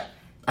like that.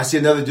 I see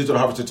another digital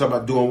harvester talking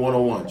about doing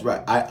one-on-ones,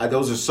 right? I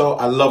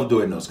love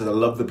doing those because I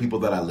love the people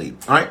that I lead.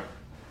 All right.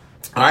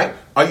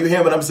 Are you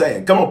hearing what I'm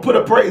saying? Come on, put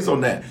a praise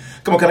on that.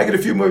 Come on, can I get a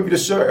few more of you to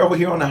share over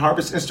here on the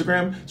Harvest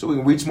Instagram so we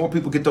can reach more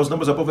people, get those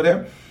numbers up over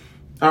there?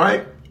 All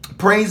right.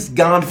 Praise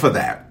God for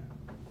that.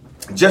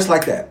 Just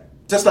like that.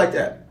 Just like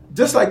that.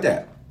 Just like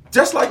that.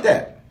 Just like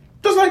that.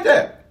 Just like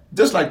that.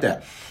 Just like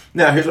that.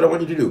 Now, here's what I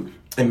want you to do.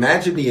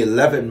 Imagine the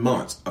 11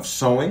 months of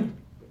sowing,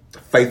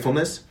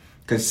 faithfulness,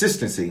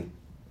 consistency,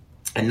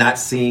 and not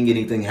seeing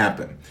anything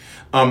happen.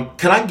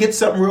 Can I get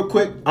something real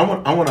quick? I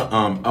want to,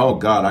 oh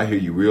God, I hear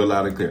you real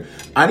loud and clear.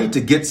 I need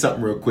to get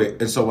something real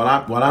quick. And so when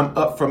I'm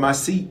up from my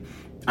seat,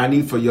 I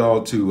need for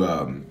y'all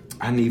to,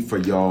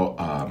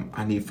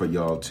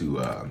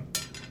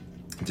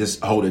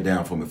 just hold it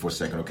down for me for a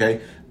second. Okay.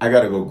 I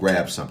got to go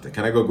grab something.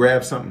 Can I go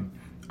grab something?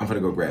 I'm going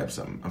to go grab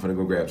something.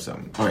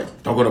 All right.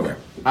 Don't go nowhere.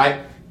 All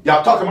right.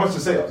 Y'all talk amongst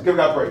yourselves. Give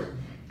God praise.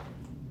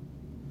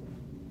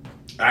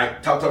 All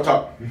right. Talk.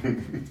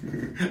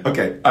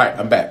 Okay. All right.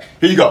 I'm back.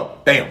 Here you go.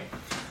 Bam.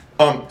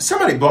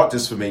 Somebody bought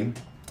this for me,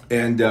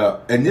 and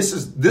this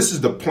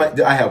is the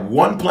plant. I have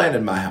one plant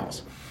in my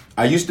house.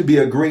 I used to be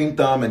a green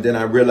thumb, and then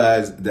I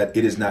realized that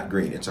it is not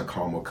green. It's a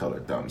caramel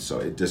colored thumb, so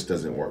it just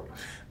doesn't work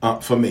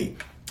for me.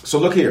 So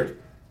look here,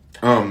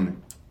 a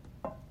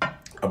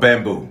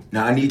bamboo.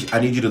 Now I need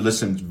you to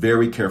listen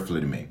very carefully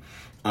to me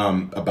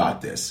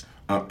about this.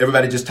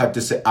 Everybody just type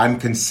this. Say, I'm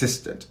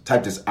consistent.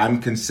 Type this.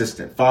 I'm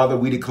consistent. Father,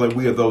 we declare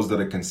we are those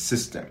that are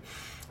consistent.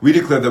 We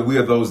declare that we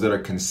are those that are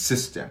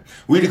consistent.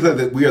 We declare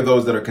that we are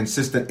those that are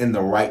consistent in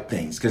the right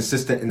things,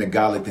 consistent in the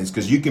godly things,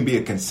 because you can be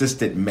a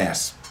consistent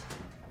mess.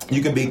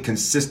 You can be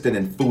consistent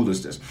in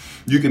foolishness.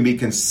 You can be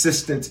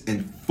consistent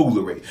in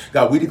foolery.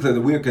 God, we declare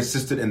that we are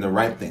consistent in the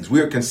right things.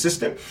 We are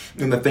consistent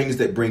in the things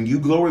that bring you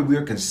glory. We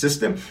are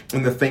consistent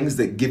in the things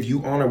that give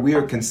you honor. We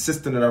are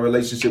consistent in our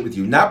relationship with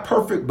you. Not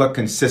perfect, but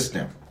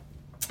consistent.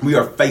 We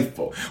are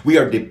faithful. We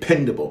are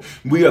dependable.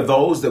 We are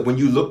those that when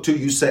you look to,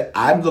 you say,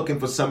 I'm looking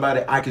for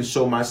somebody I can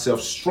show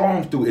myself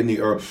strong through in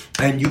the earth.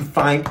 And you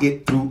find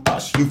it through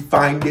us. You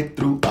find it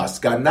through us.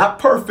 God, not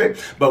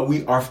perfect, but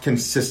we are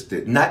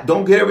consistent.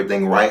 Don't get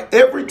everything right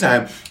every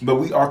time, but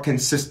we are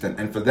consistent.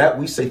 And for that,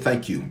 we say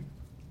thank you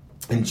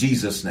in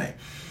Jesus' name.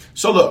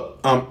 So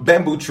look,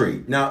 bamboo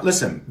tree. Now,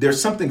 listen,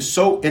 there's something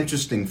so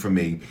interesting for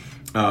me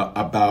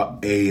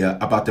about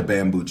the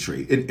bamboo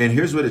tree. And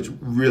here's what is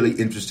really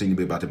interesting to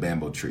me about the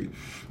bamboo tree.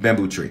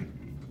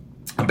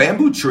 A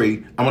bamboo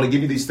tree, I'm going to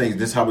give you these things.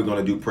 This is how we're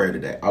going to do prayer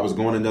today. I was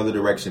going another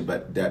direction,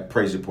 but that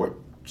praise report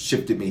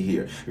shifted me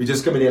here. If you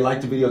just come in here,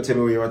 like the video, tell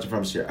me where you're watching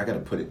from, share. I got to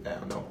put it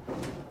down, though,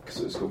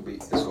 because it's going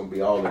to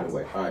be all in the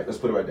way. All right, let's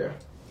put it right there.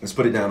 Let's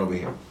put it down over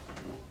here.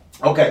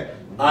 Okay,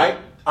 all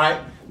right.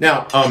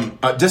 Now,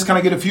 just kind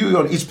of get a few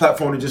on each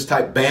platform to just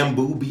type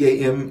bamboo,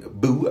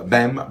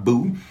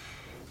 bamboo.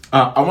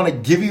 I want to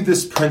give you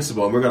this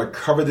principle, and we're going to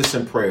cover this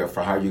in prayer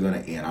for how you're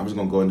going to end. I was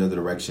going to go another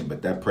direction,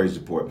 but that praise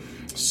report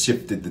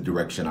shifted the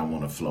direction I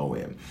want to flow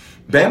in.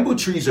 Bamboo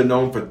trees are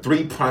known for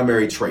 3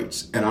 primary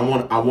traits, and I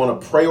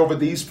want to pray over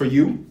these for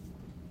you.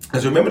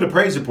 As remember, the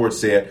praise report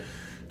said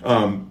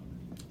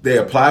they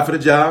applied for the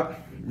job.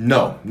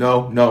 No.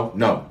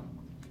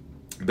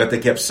 But they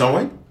kept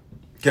sowing,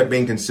 kept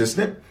being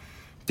consistent,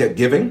 kept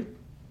giving.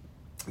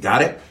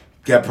 Got it?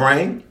 Kept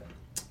praying,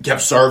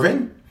 kept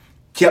serving.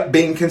 Kept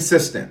being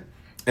consistent.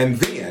 And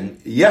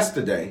then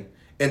yesterday,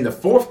 in the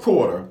 4th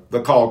quarter,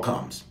 the call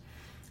comes.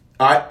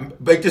 All right,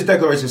 make this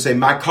declaration, say,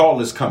 my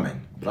call is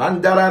coming.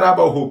 Come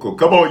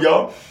on,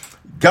 y'all.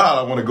 God,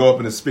 I want to go up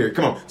in the spirit.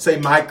 Come on, say,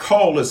 my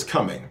call is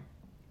coming.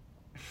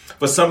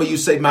 For some of you,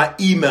 say, my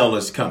email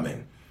is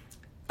coming.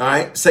 All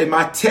right, say,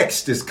 my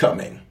text is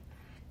coming.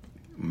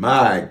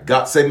 My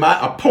God, say,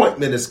 my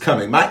appointment is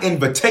coming. My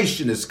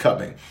invitation is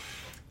coming.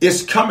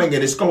 It's coming,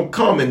 and it's going to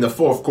come in the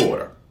 4th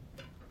quarter.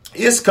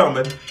 It's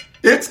coming.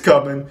 It's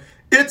coming.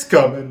 It's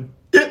coming.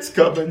 It's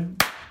coming.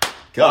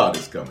 God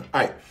is coming.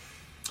 All right.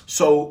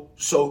 So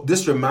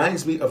this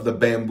reminds me of the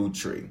bamboo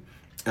tree.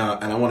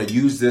 And I want to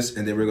use this,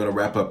 and then we're going to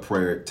wrap up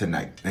prayer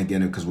tonight.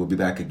 Again, because we'll be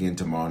back again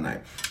tomorrow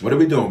night. What are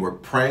we doing? We're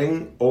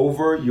praying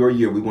over your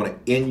year. We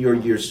want to end your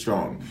year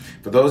strong.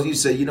 For those of you who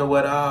say, you know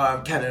what,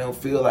 I kind of don't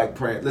feel like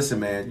praying.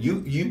 Listen, man,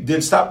 you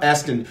then stop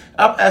asking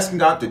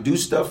God to do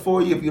stuff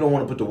for you if you don't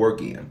want to put the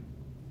work in.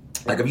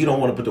 Like if you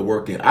don't want to put the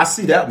work in. I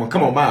see that one.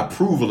 Come on, my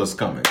approval is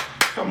coming.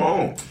 Come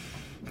on.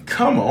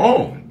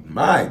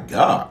 My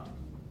God.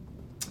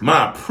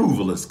 My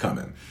approval is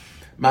coming.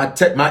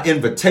 My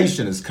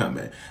invitation is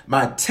coming.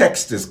 My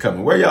text is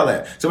coming. Where y'all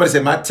at? Somebody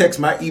say my text,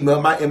 my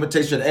email, my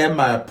invitation, and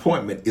my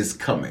appointment is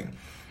coming.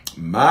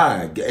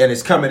 And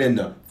it's coming in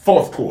the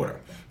fourth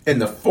quarter.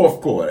 In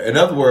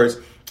other words,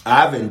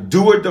 I've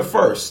endured the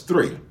first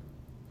 3,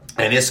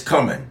 and it's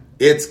coming.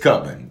 It's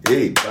coming.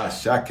 It's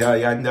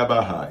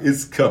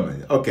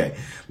coming. Okay,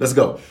 let's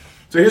go.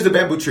 So here's the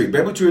bamboo tree.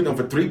 Bamboo tree is known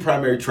for 3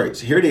 primary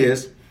traits. Here it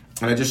is.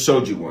 And I just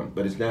showed you one,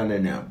 but it's down there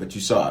now. But you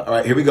saw it. All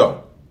right, here we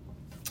go.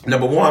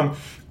 Number 1,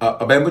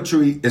 a bamboo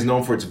tree is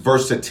known for its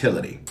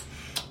versatility,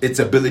 its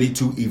ability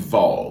to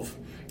evolve.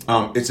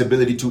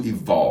 Ability to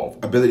evolve.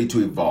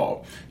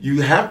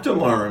 You have to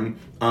learn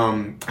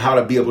how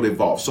to be able to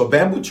evolve. So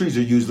bamboo trees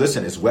are used,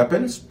 listen, as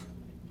weapons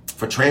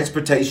for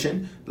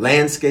transportation,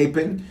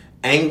 landscaping,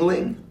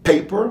 angling,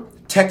 paper,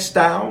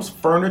 textiles,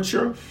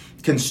 furniture,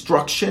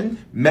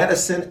 construction,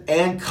 medicine,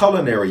 and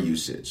culinary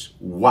usage.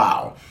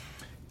 Wow.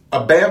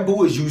 A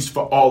bamboo is used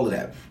for all of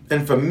that.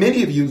 And for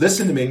many of you,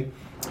 listen to me,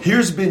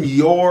 here's been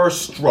your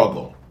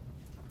struggle,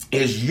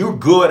 is you're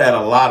good at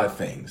a lot of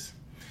things.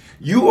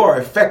 You are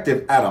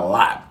effective at a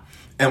lot.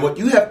 And what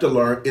you have to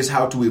learn is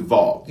how to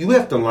evolve. You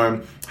have to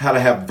learn how to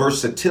have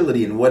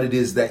versatility in what it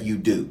is that you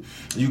do.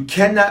 You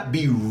cannot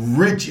be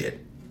rigid.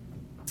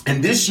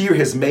 And this year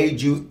has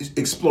made you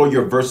explore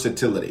your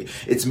versatility.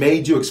 It's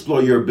made you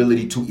explore your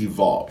ability to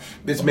evolve.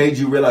 It's made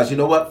you realize, you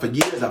know what, for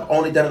years I've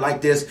only done it like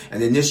this,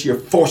 and then this year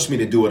forced me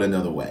to do it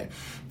another way.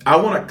 I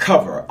want to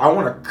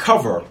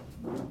cover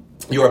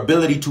your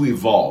ability to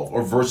evolve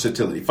or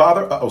versatility.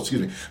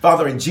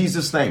 Father, in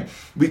Jesus' name,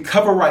 we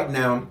cover right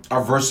now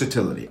our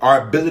versatility,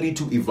 our ability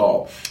to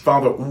evolve.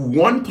 Father,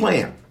 one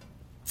plant,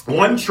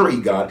 one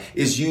tree, God,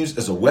 is used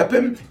as a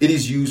weapon. It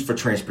is used for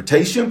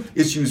transportation.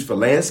 It's used for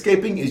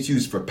landscaping. It's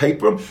used for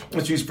paper.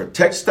 It's used for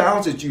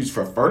textiles. It's used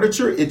for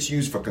furniture. It's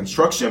used for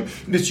construction.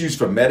 It's used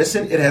for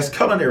medicine. It has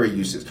culinary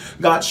uses.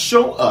 God,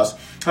 show us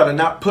how to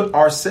not put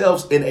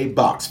ourselves in a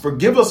box.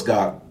 Forgive us,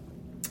 God,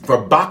 for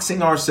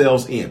boxing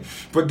ourselves in.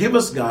 Forgive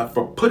us, God,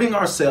 for putting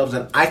ourselves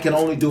in, I can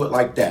only do it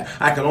like that.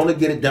 I can only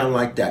get it done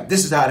like that.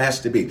 This is how it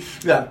has to be.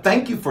 God,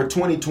 thank you for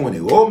 2020.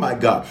 Oh my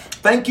God.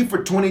 Thank you for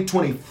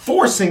 2020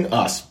 forcing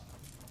us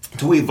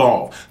to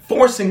evolve,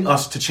 forcing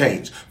us to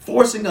change,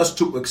 forcing us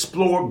to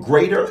explore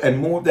greater and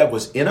more that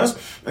was in us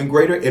and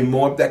greater and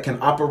more that can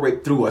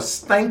operate through us.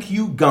 Thank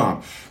you,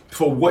 God,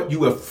 for what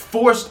you have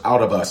forced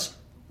out of us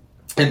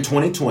in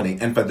 2020.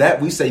 And for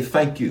that, we say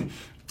thank you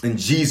in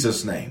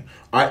Jesus' name.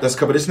 All right, let's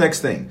cover this next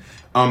thing.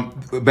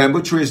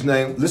 Bamboo tree is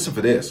named, listen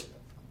for this.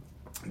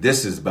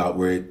 This is about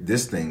where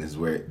this thing is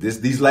where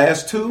these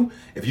last 2,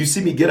 if you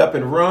see me get up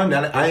and run,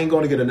 I ain't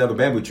going to get another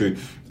bamboo tree.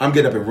 I'm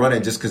getting up and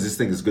running just because this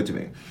thing is good to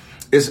me.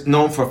 It's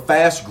known for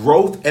fast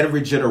growth and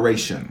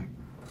regeneration.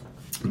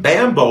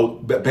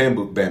 Bamboo,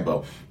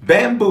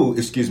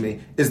 is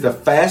the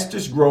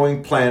fastest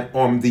growing plant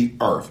on the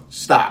earth.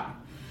 Stop.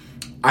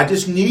 I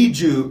just need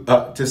you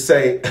to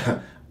say,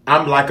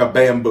 I'm like a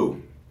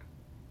bamboo.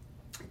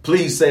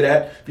 Please say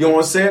that. If you don't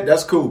want to say it,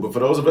 that's cool. But for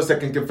those of us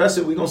that can confess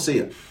it, we're going to see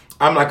it.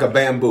 I'm like a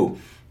bamboo.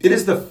 It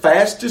is the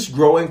fastest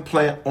growing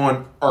plant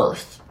on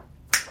earth.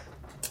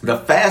 The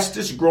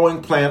fastest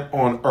growing plant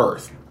on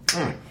earth.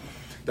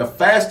 The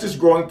fastest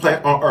growing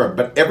plant on earth.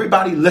 But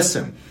everybody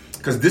listen,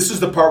 because this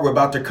is the part we're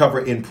about to cover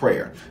in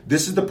prayer.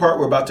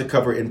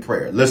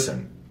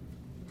 Listen.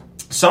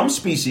 Some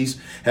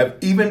species have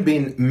even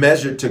been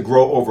measured to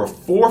grow over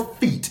 4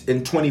 feet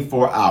in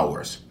 24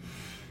 hours.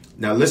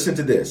 Now listen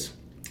to this.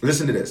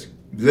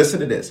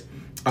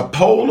 A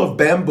pole of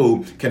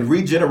bamboo can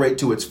regenerate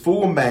to its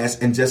full mass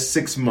in just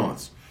 6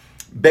 months.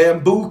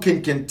 Bamboo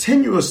can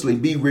continuously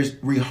be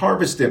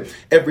reharvested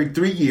every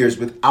 3 years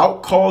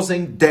without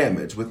causing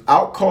damage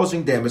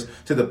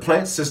to the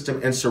plant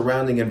system and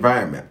surrounding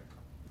environment.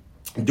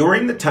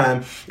 During the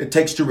time it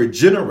takes to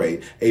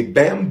regenerate, a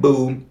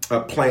bamboo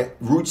plant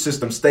root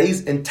system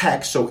stays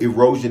intact so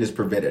erosion is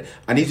prevented.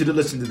 I need you to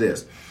listen to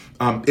this.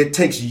 It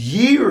takes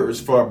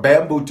years for a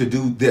bamboo to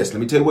do this. Let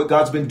me tell you what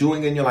God's been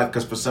doing in your life,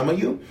 because for some of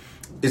you,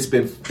 it's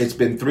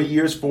been 3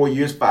 years, 4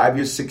 years, 5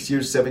 years, 6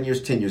 years, 7 years,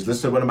 10 years.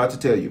 Listen to what I'm about to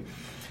tell you.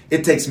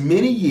 It takes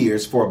many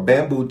years for a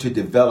bamboo to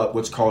develop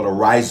what's called a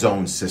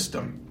rhizome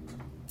system.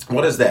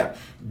 What is that?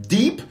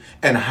 Deep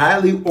and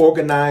highly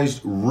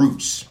organized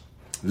roots.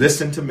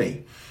 Listen to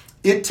me.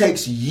 It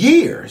takes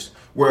years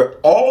where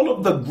all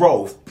of the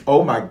growth,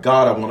 oh my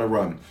God, I want to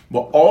run.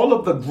 Well, all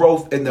of the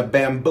growth in the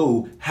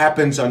bamboo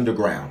happens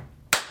underground.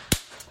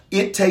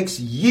 It takes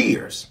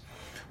years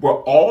where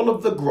all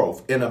of the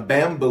growth in a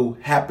bamboo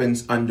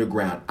happens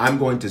underground. I'm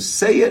going to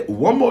say it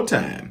one more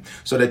time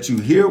so that you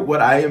hear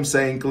what I am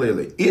saying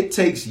clearly. It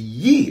takes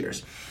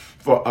years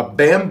for a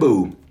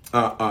bamboo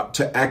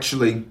to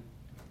actually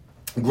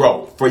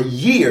grow. For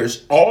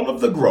years, all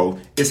of the growth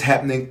is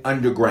happening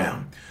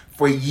underground.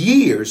 For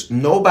years,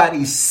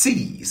 nobody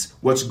sees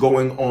what's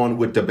going on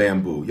with the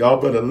bamboo. Y'all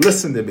better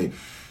listen to me.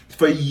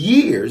 For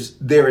years,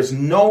 there is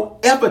no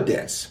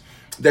evidence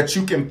that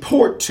you can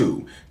point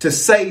to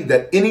say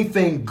that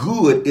anything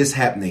good is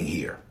happening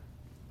here.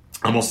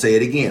 I'm going to say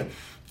it again.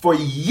 For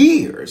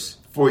years,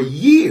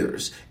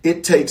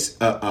 it takes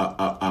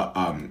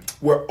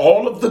where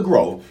all of the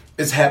growth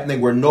is happening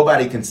where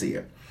nobody can see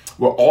it.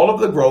 Where all of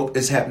the growth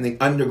is happening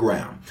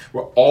underground,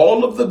 where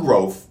all of the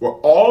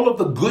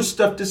good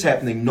stuff that's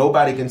happening,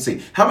 nobody can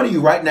see. How many of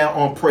you right now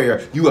on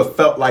prayer, you have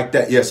felt like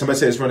that? Yeah, somebody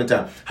says it's running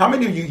time. How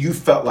many of you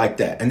felt like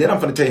that? And then I'm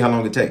going to tell you how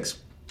long it takes.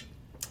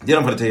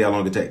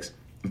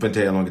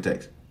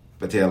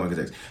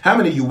 How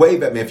many of you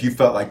wave at me if you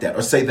felt like that?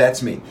 Or say,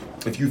 that's me.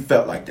 If you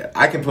felt like that.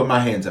 I can put my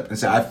hands up and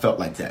say, I felt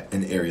like that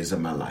in areas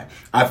of my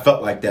life. I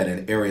felt like that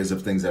in areas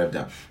of things that I've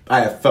done. I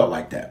have felt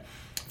like that.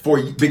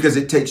 Because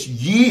it takes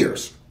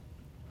years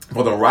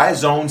for the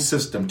rhizome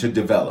system to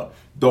develop,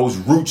 those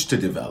roots to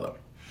develop.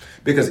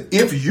 Because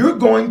if you're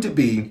going to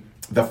be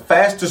the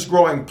fastest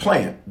growing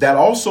plant, that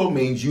also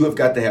means you have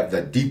got to have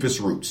the deepest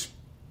roots.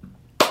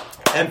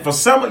 And for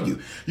some of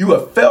you, you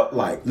have felt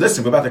like,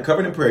 listen, we're about to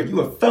cover it in prayer.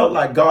 You have felt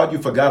like, God, you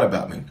forgot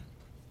about me.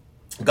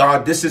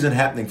 God, this isn't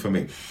happening for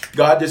me.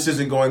 God, this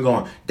isn't going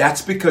on.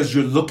 That's because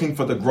you're looking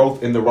for the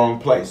growth in the wrong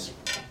place.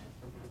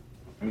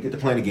 Let me get the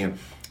plan again.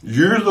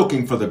 You're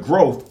looking for the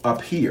growth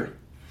up here,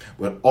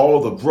 when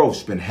all the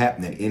growth's been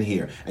happening in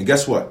here. And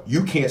guess what?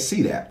 You can't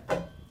see that.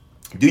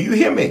 Do you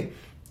hear me?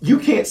 You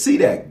can't see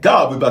that.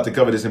 God, we're about to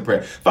cover this in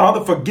prayer.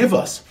 Father, forgive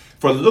us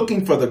for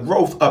looking for the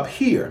growth up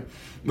here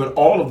when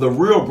all of the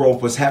real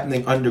growth was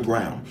happening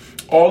underground.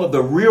 All of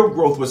the real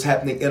growth was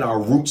happening in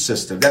our root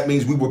system. That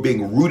means we were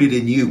being rooted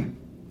in you.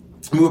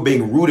 We were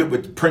being rooted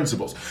with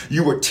principles.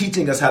 You were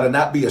teaching us how to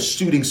not be a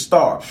shooting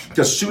star,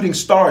 because shooting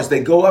stars,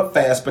 they go up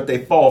fast, but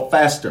they fall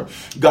faster.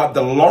 God,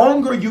 the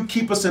longer you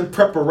keep us in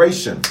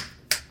preparation,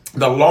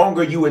 the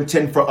longer you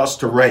intend for us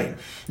to reign.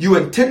 You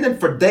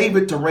intended for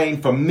David to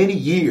reign for many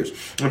years.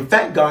 In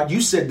fact, God, you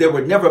said there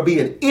would never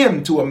be an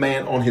end to a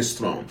man on his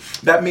throne.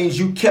 That means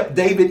you kept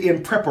David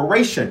in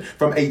preparation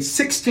from age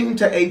 16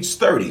 to age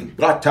 30.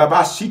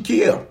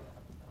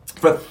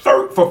 For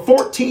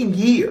 14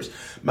 years.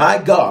 My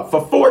God,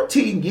 for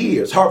 14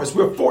 years. Harvest,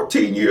 we're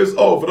 14 years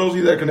old. For those of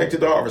you that are connected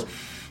to Harvest.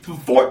 For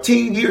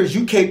 14 years,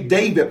 you kept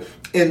David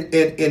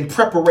in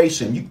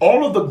preparation.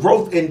 All of the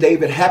growth in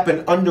David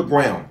happened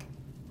underground.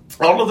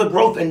 All of the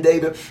growth in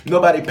David,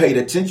 nobody paid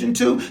attention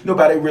to,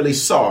 nobody really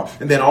saw.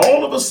 And then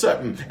all of a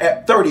sudden,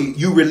 at 30,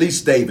 you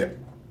released David.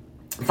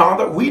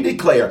 Father, we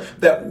declare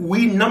that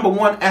we, number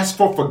one, ask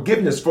for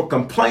forgiveness for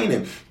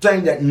complaining,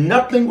 saying that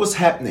nothing was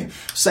happening,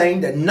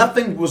 saying that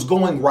nothing was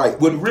going right,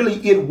 when really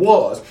it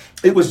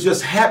was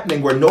just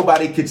happening where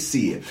nobody could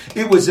see it.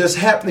 It was just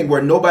happening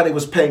where nobody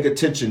was paying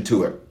attention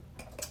to it.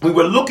 We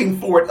were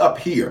looking for it up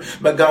here,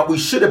 but God, we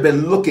should have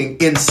been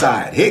looking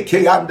inside.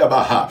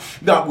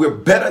 God, we're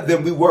better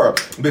than we were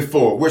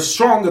before. We're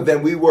stronger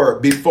than we were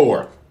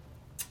before.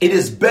 It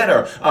is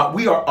better.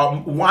 We are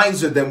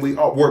wiser than we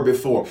were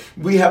before.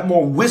 We have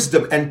more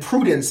wisdom and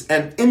prudence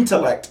and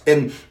intellect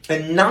and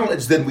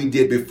knowledge than we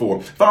did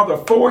before. Father,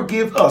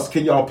 forgive us.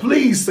 Can y'all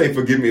please say,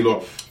 forgive me,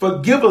 Lord?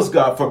 Forgive us,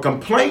 God, for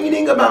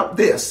complaining about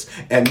this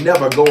and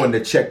never going to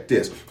check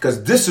this,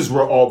 because this is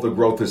where all the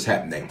growth is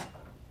happening.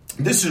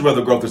 This is where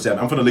the growth is at.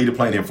 I'm going to leave the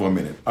plane here for a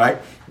minute. All right.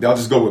 Y'all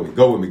just go with me.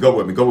 Go with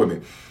me.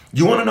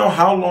 You want to know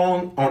how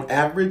long on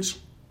average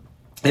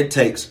it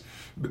takes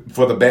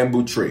for the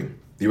bamboo tree?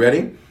 You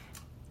ready?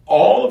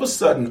 All of a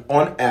sudden,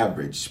 on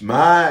average,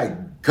 my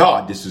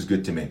God, this is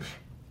good to me.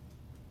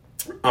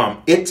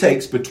 It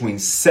takes between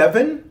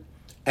 7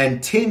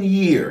 and 10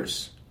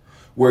 years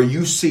where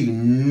you see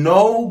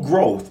no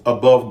growth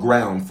above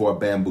ground for a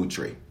bamboo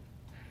tree.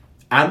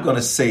 I'm going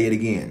to say it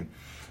again.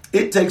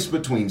 It takes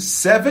between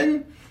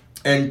 7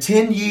 and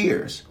 10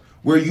 years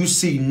where you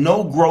see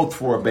no growth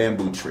for a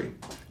bamboo tree.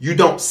 You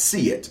don't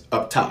see it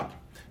up top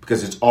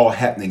because it's all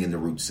happening in the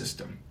root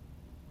system.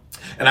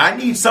 And I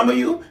need some of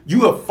you,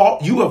 you have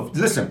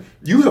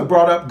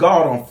brought up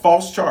God on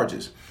false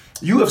charges.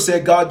 You have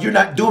said, God, you're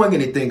not doing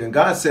anything. And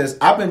God says,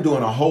 I've been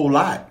doing a whole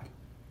lot.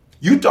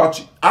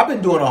 I've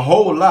been doing a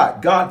whole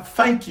lot. God,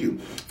 thank you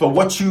for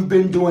what you've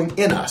been doing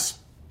in us.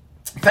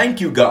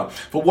 Thank you, God,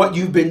 for what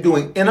you've been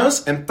doing in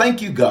us. And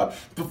thank you, God,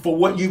 for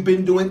what you've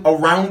been doing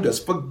around us.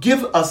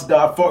 Forgive us,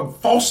 God, for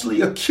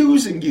falsely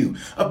accusing you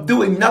of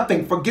doing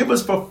nothing. Forgive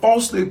us for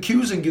falsely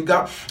accusing you,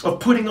 God,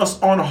 of putting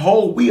us on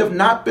hold. We have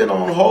not been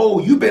on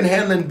hold. You've been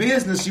handling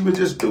business. You were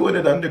just doing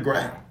it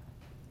underground.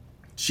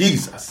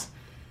 Jesus.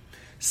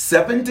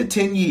 7 to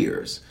 10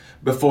 years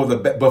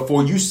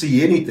before you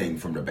see anything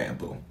from the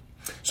bamboo.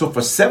 So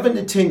for 7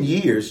 to 10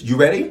 years, you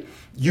ready?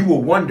 You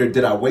will wonder,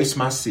 did I waste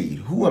my seed?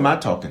 Who am I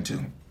talking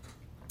to?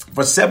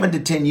 For 7 to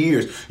 10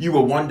 years, you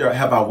will wonder,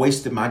 have I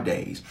wasted my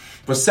days?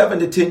 For 7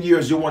 to 10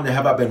 years, you'll wonder,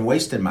 have I been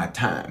wasting my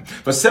time?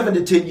 For 7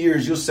 to 10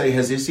 years, you'll say,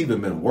 has this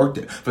even been worth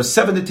it? For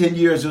 7 to 10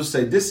 years, you'll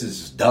say, this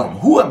is dumb.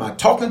 Who am I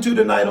talking to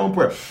tonight on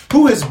prayer?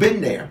 Who has been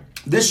there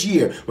this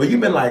year where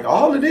you've been like,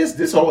 all of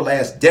this whole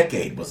last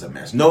decade was a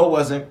mess? No, it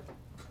wasn't.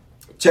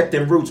 Check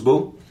them roots,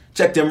 boo.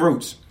 Check them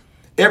roots.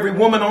 Every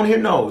woman on here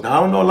knows. I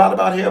don't know a lot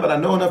about hair, but I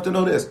know enough to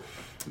know this.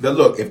 That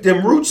look, if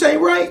them roots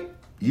ain't right,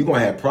 you're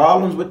going to have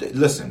problems with it.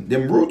 Listen,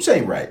 them roots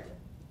ain't right.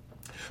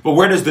 But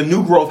where does the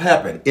new growth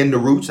happen? In the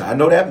roots. I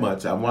know that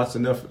much. I watched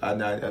enough. I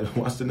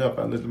watched enough.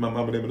 I listened to my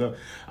mama enough.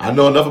 I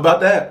know enough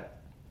about that.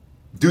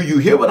 Do you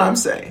hear what I'm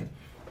saying?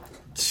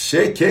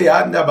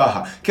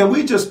 Can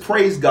we just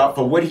praise God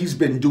for what he's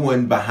been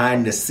doing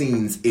behind the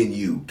scenes in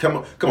you?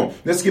 Come on.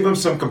 Let's give him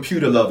some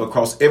computer love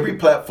across every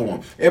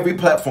platform. Every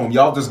platform.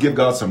 Y'all just give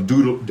God some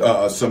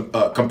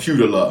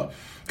computer love.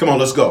 Come on,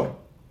 let's go.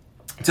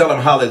 Tell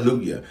him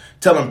hallelujah.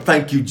 Tell him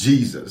thank you,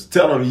 Jesus.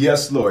 Tell him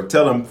yes, Lord.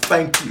 Tell him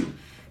thank you.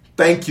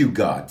 Thank you,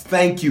 God.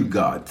 Thank you,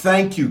 God.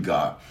 Thank you,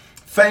 God.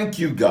 Thank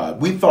you,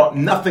 God. We thought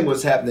nothing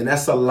was happening.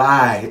 That's a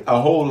lie. A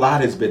whole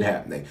lot has been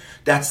happening.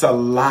 That's a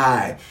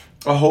lie.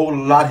 A whole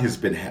lot has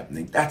been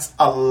happening. That's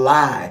a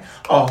lie.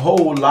 A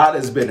whole lot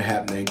has been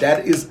happening.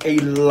 That is a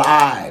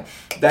lie.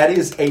 That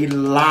is a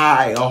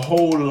lie. A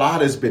whole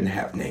lot has been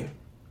happening.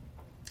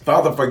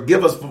 Father,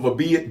 forgive us for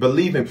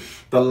believing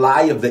the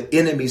lie of the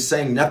enemy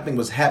saying nothing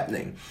was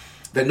happening,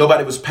 that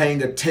nobody was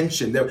paying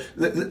attention.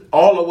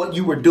 All of what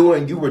you were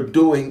doing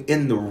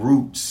in the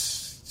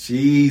roots.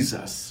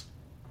 Jesus.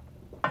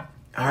 All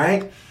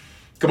right?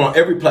 Come on,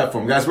 every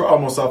platform. Guys, we're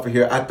almost off of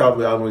here. I thought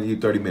we were going to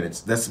do 30 minutes.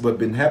 That's what's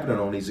been happening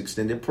on these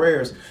extended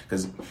prayers. All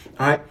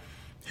right,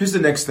 here's the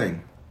next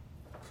thing.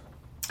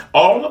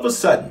 All of a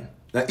sudden,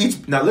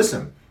 now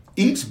listen,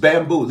 each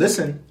bamboo,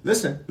 listen.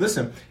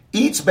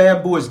 Each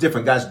bamboo is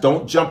different. Guys,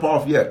 don't jump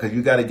off yet because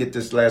you got to get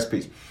this last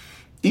piece.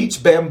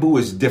 Each bamboo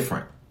is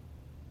different.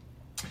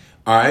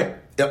 All right.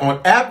 On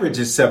average,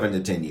 it's 7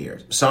 to 10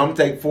 years. Some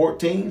take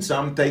 14,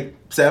 some take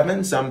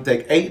 7, some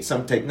take 8,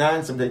 some take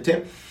 9, some take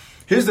 10.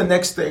 Here's the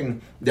next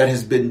thing that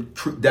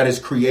has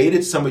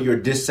created some of your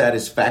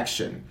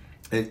dissatisfaction.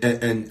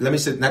 And let me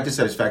say, not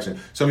dissatisfaction,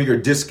 some of your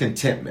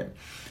discontentment.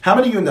 How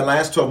many of you in the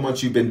last 12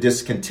 months you've been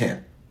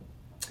discontent?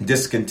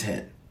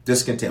 Discontent.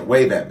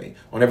 Wave at me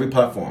on every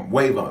platform.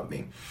 Wave on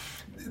me.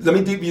 Let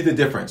me give you the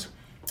difference.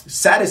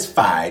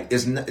 Satisfied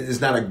is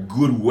not a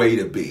good way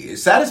to be.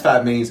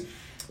 Satisfied means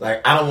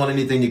like, I don't want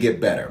anything to get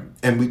better.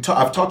 And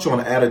I've taught you on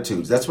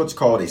attitudes. That's what's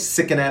called a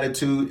sickened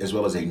attitude as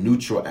well as a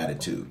neutral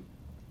attitude.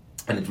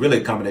 And it's really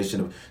a combination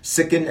of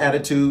sickened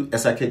attitude,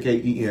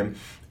 S-I-K-K-E-M,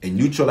 a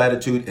neutral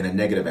attitude, and a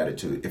negative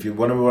attitude. If you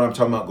wonder what I'm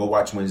talking about, go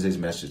watch Wednesday's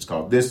message. It's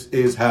called This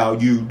Is How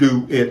You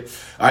Do It.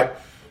 All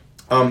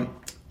right.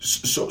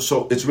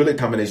 So it's really a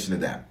combination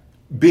of that.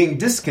 Being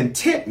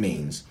discontent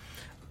means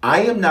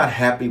I am not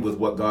happy with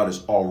what God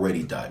has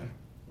already done.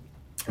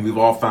 And we've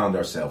all found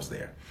ourselves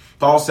there.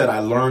 Paul said, I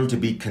learned to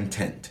be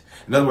content.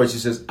 In other words, he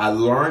says, I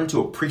learned to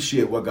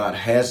appreciate what God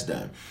has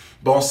done.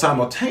 But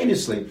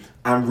simultaneously,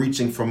 I'm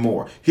reaching for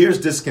more. Here's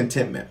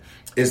discontentment,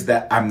 is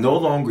that I'm no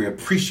longer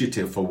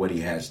appreciative for what he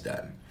has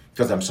done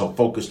because I'm so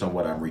focused on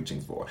what I'm reaching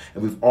for.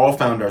 And we've all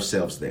found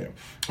ourselves there.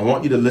 I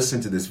want you to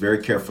listen to this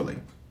very carefully.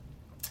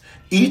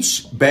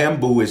 Each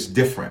bamboo is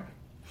different.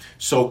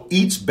 So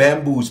each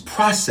bamboo's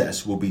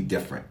process will be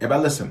different.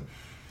 Everybody listen.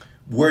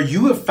 Where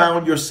you have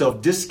found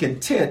yourself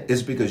discontent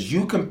is because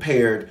you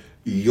compared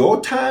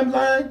your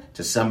timeline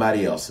to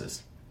somebody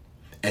else's.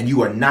 And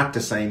you are not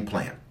the same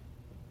plant.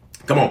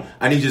 Come on,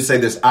 I need you to say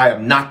this. I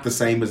am not the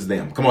same as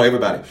them. Come on,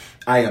 everybody.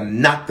 I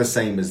am not the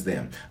same as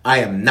them. I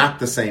am not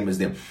the same as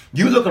them.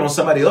 You looking on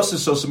somebody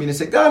else's social media and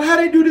say, God, how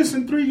they do this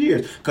in 3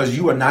 years? Because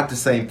you are not the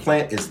same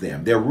plant as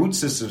them. Their root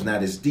system's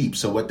not as deep.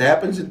 So what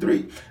happens in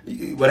 3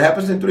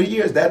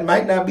 years, that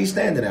might not be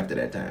standing after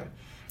that time.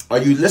 Are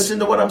you listening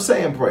to what I'm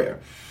saying, prayer?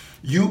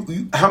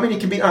 You how many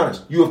can be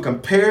honest? You have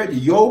compared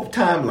your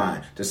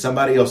timeline to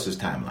somebody else's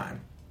timeline.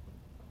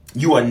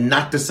 You are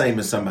not the same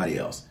as somebody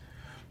else.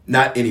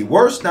 Not any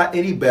worse, not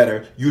any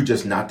better. You're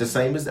just not the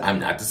same as them. I'm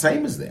not the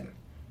same as them.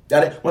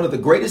 One of the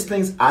greatest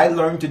things I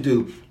learned to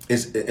do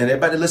is, and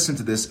everybody listen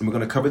to this, and we're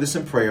going to cover this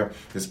in prayer,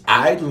 is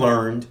I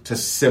learned to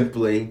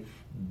simply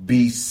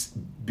be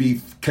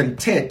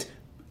content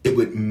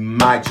with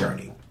my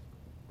journey.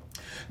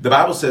 The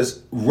Bible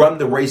says, run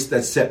the race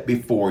that's set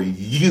before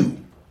you.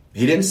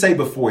 He didn't say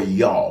before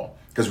y'all,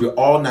 because we're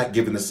all not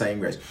given the same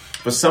race.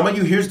 For some of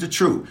you, here's the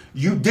truth.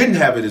 You didn't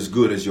have it as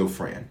good as your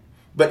friend.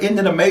 But isn't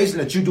it amazing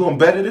that you're doing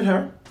better than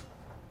her?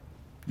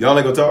 Y'all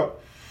ain't gonna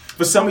talk?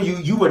 For some of you,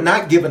 you were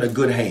not given a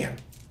good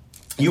hand.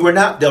 You were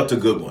not dealt a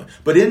good one.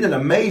 But isn't it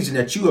amazing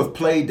that you have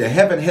played the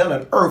heaven, hell,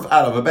 and earth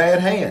out of a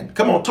bad hand?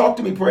 Come on, talk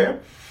to me,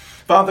 prayer.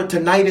 Father,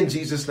 tonight in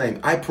Jesus' name,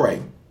 I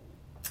pray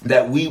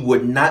that we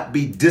would not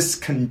be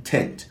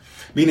discontent.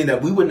 meaning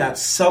that we would not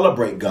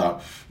celebrate,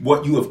 God,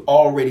 what you have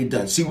already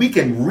done. See, we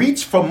can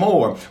reach for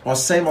more while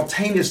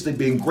simultaneously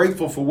being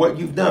grateful for what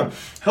you've done.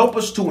 Help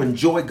us to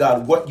enjoy,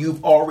 God, what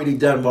you've already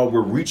done while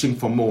we're reaching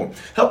for more.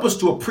 Help us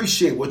to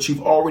appreciate what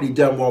you've already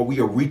done while we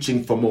are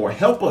reaching for more.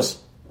 Help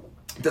us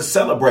to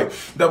celebrate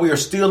that we are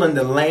still in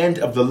the land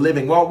of the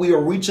living while we are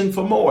reaching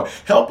for more.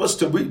 Help us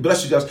to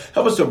bless you, guys.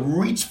 Help us to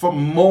reach for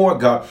more,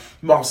 God,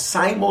 while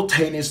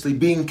simultaneously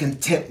being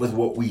content with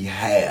what we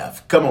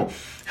have. Come on.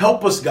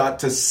 Help us, God,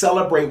 to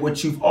celebrate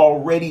what you've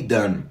already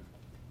done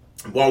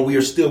while we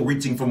are still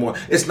reaching for more.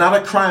 It's not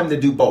a crime to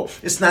do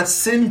both. It's not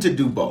sin to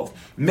do both.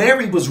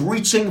 Mary was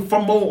reaching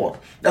for more.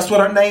 That's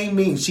what her name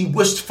means. She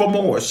wished for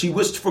more. She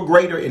wished for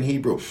greater in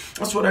Hebrew.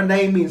 That's what her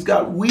name means.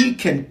 God, we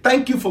can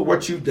thank you for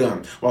what you've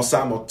done while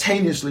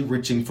simultaneously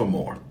reaching for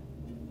more.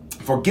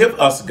 Forgive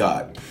us,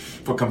 God,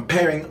 for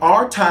comparing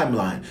our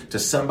timeline to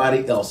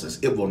somebody else's.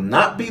 It will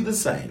not be the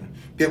same.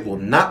 It will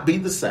not be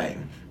the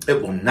same.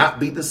 It will not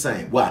be the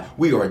same. Why?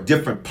 We are a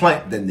different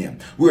plant than them.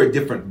 We're a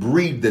different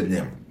breed than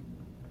them.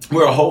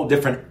 We're a whole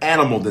different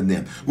animal than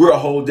them. We're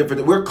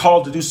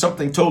called to do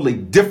something totally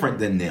different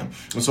than them.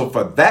 And so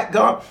for that,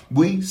 God,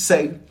 we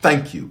say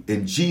thank you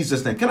in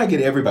Jesus' name. Can I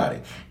get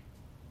everybody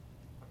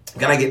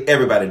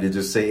to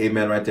just say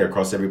amen right there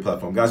across every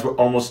platform? Guys, we're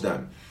almost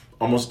done.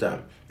 Almost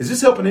done. Is this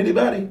helping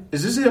anybody?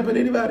 Is this helping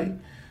anybody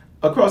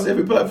across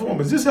every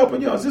platform? Is this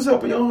helping y'all? Is this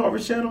helping y'all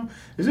Harvest Channel?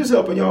 Is this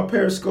helping y'all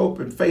Periscope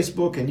and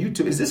Facebook and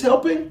YouTube? Is this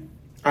helping?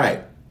 All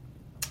right.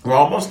 We're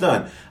almost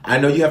done. I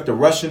know you have to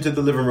rush into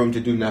the living room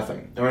to do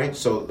nothing. All right,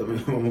 so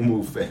we'll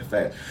move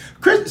fast.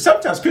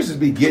 Sometimes Christians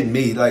be getting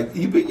me like,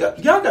 y'all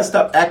gotta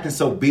stop acting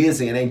so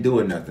busy and ain't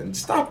doing nothing.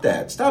 Stop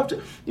that. Stop.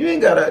 You ain't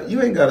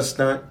gotta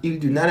stunt. You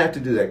do not have to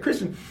do that.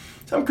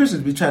 Some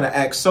Christians be trying to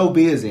act so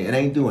busy and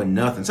ain't doing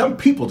nothing. Some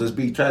people just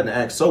be trying to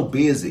act so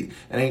busy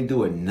and ain't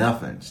doing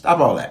nothing. Stop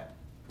all that.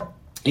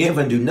 You ain't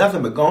gonna do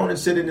nothing but go on and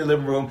sit in the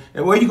living room.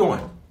 And where you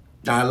going?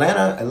 Now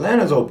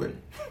Atlanta's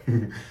open.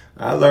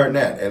 I learned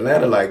that.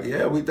 Atlanta,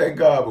 yeah, we thank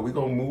God, but we're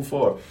going to move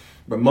forward.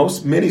 But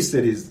many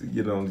cities,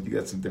 you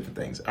got some different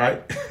things. All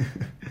right.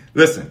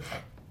 Listen,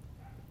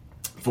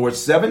 for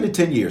 7 to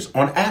 10 years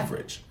on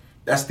average,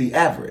 that's the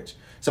average.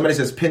 Somebody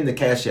says, pin the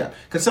Cash App.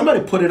 Can somebody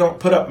put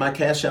up my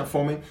Cash App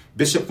for me?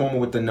 Bishop Foreman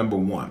with the number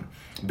 1.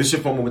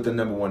 Bishop Foreman with the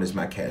number 1 is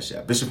my Cash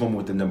App. Bishop Foreman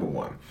with the number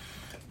 1.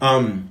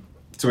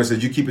 Somebody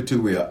says, you keep it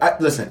too real.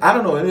 Listen, I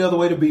don't know any other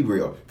way to be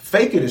real.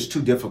 Faking is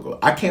too difficult.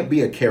 I can't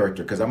be a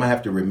character because I'm going to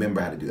have to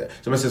remember how to do that.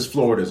 Somebody says,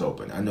 Florida's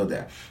open. I know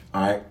that.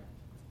 All right.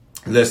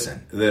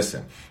 Listen.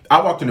 I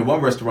walked into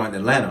one restaurant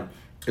in Atlanta.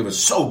 It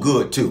was so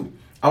good, too.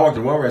 I walked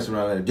into one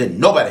restaurant and didn't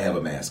nobody have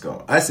a mask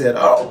on. I said,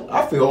 oh,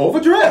 I feel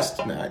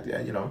overdressed. Nah,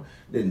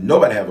 didn't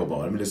nobody have a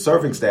on. I mean, the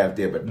serving staff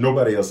did, but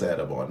nobody else had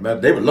a on.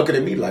 They were looking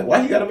at me like,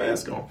 why you got a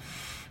mask on?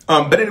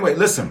 But anyway,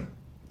 listen.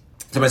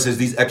 Somebody says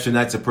these extra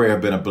nights of prayer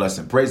have been a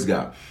blessing. Praise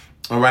God.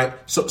 All right.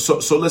 So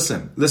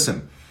listen.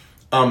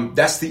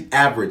 That's the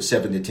average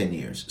 7 to 10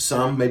 years.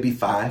 Some may be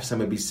 5, some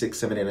may be 6,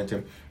 7, 8, 9,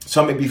 10.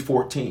 Some may be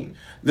 14.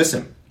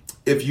 Listen,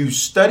 if you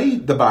study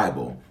the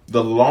Bible,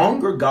 the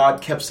longer God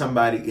kept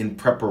somebody in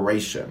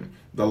preparation,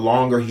 the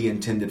longer he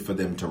intended for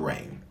them to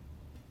reign.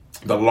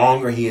 The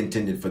longer he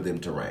intended for them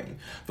to reign.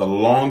 The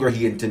longer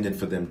he intended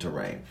for them to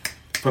reign.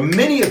 For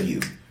many of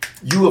you,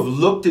 you have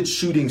looked at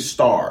shooting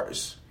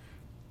stars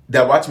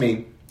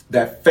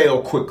that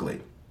fail quickly.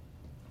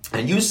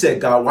 And you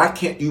said, God, why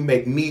can't you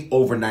make me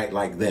overnight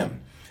like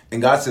them? And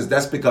God says,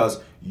 that's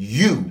because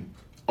you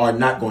are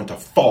not going to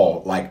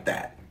fall like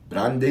that. You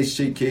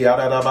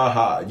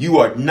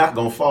are not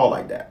going to fall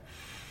like that.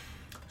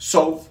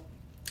 So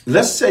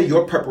let's say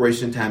your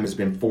preparation time has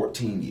been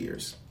 14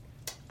 years.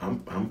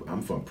 I'm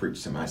going to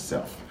preach to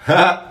myself.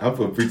 I'm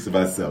going to preach to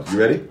myself. You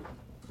ready?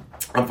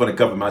 I'm going to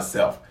cover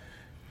myself.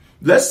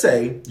 Let's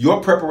say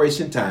your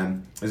preparation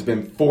time has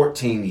been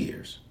 14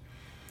 years.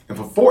 And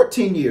for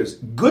 14 years,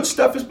 good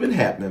stuff has been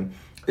happening.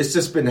 It's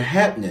just been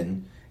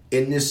happening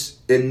in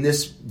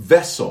this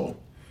vessel.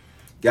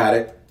 Got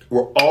it?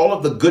 Where all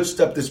of the good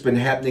stuff that's been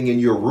happening in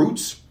your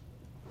roots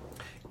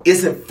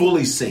isn't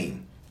fully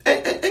seen.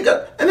 And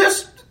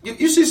that's,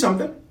 you see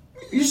something.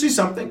 You see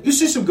something. You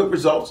see some good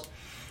results.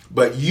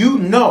 But you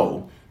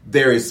know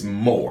there is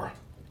more.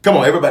 Come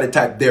on, everybody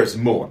type, there's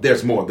more.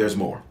 There's more. There's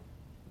more.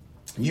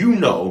 You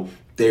know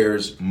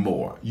there's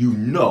more. You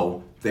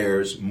know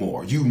there's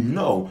more. You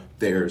know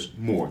there's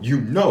more.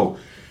 You know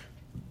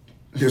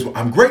there's more.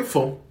 I'm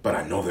grateful, but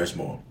I know there's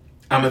more.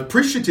 I'm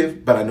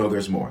appreciative, but I know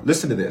there's more.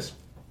 Listen to this.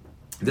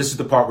 This is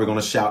the part we're going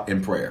to shout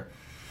in prayer.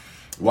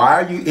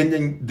 Why are you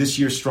ending this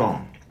year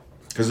strong?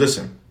 Because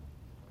listen,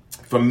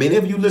 for many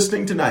of you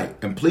listening tonight,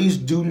 and please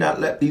do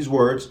not let these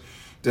words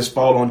just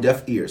fall on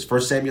deaf ears.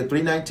 1 Samuel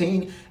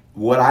 3:19.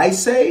 What I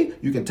say,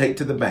 you can take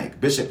to the bank.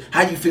 Bishop,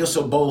 how you feel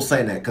so bold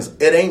saying that? Because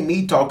it ain't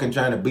me talking,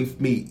 trying to beef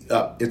me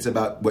up. It's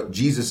about what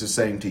Jesus is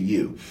saying to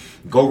you.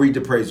 Go read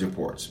the praise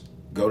reports.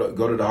 Go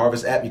to the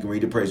Harvest app. You can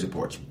read the praise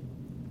reports.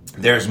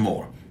 There's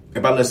more.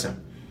 Everybody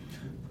listen.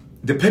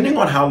 Depending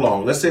on how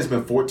long, let's say it's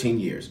been 14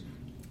 years.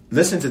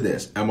 Listen to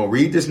this. I'm going to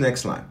read this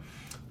next line.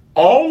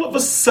 all of a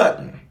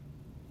sudden,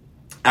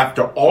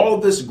 after all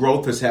this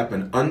growth has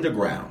happened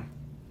underground,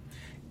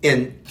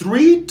 in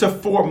 3 to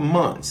 4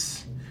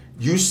 months,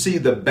 you see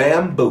the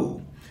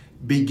bamboo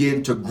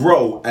begin to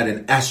grow at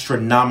an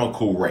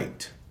astronomical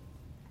rate.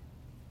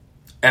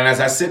 And as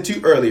I said to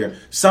you earlier,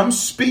 some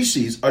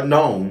species are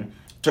known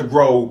to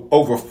grow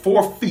over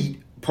 4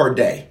 feet per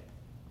day.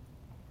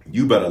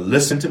 You better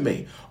listen to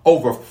me.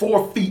 Over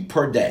 4 feet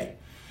per day.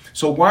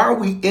 So why are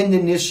we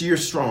ending this year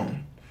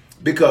strong?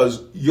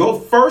 Because your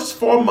first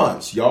 4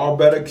 months, y'all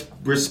better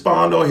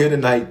respond on here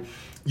tonight.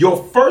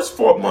 Your first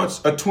 4 months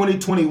of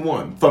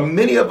 2021, for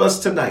many of us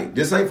tonight,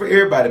 this ain't for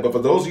everybody, but for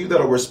those of you that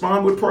will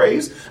respond with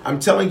praise, I'm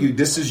telling you,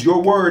 this is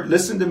your word.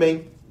 Listen to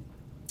me.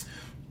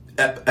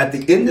 At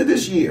the end of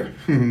this year,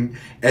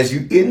 as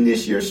you end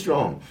this year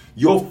strong,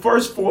 your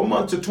first 4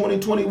 months of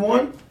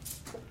 2021,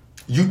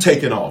 you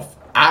taking off.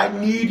 I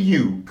need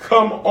you.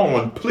 Come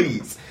on,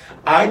 please.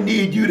 I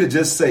need you to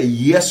just say,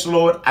 yes,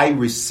 Lord, I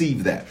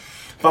receive that.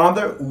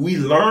 Father, we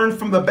learn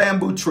from the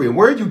bamboo tree. And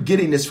where are you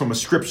getting this from? A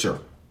scripture?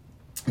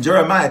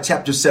 Jeremiah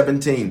chapter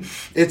 17,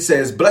 it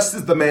says, blessed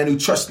is the man who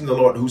trusts in the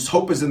Lord, whose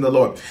hope is in the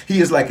Lord. He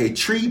is like a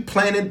tree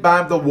planted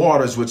by the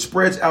waters, which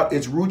spreads out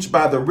its roots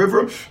by the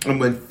river, and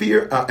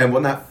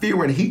will not fear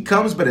when heat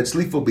comes, but its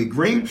leaf will be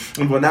green,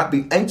 and will not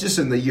be anxious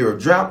in the year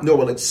of drought, nor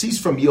will it cease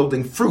from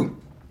yielding fruit.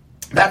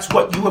 That's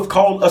what you have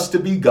called us to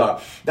be,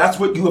 God. That's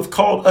what you have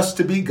called us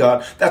to be,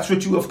 God. That's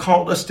what you have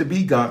called us to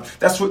be, God.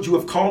 That's what you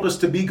have called us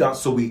to be, God.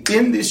 So we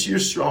end this year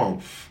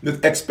strong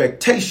with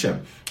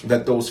expectation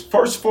that those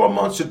first 4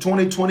 months of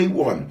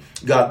 2021,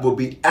 God, will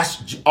be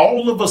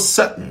all of a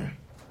sudden,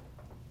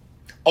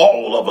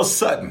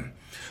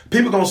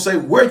 people are going to say,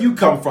 where you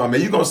come from?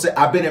 And you're going to say,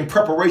 I've been in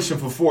preparation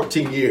for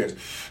 14 years.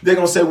 They're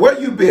going to say, where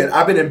you been?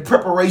 I've been in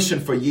preparation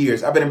for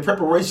years. I've been in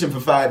preparation for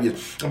 5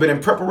 years. I've been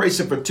in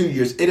preparation for 2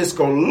 years. It is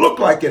going to look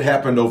like it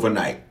happened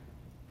overnight.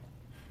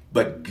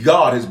 But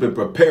God has been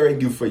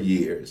preparing you for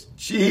years.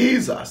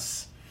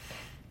 Jesus.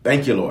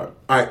 Thank you, Lord.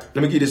 All right, let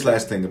me give you this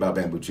last thing about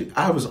bamboo tree.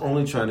 I was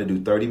only trying to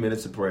do 30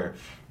 minutes of prayer.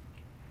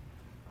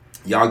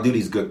 Y'all do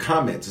these good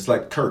comments. It's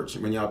like church.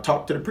 When y'all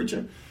talk to the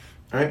preacher,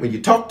 all right, when you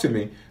talk to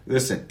me,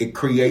 listen, it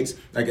creates,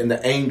 like in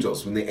the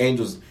angels, when the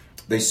angels,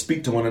 they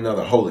speak to one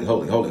another, holy,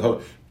 holy, holy,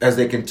 holy. As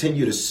they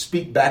continue to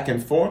speak back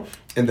and forth,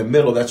 in the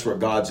middle, that's where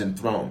God's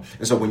enthroned.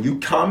 And so when you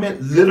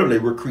comment, literally,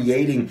 we're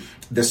creating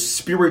the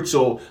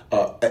spiritual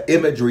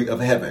imagery of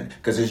heaven.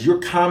 Because as you're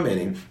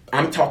commenting,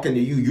 I'm talking to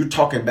you, you're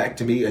talking back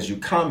to me as you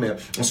comment.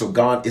 And so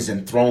God is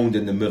enthroned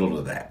in the middle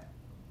of that.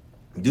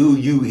 Do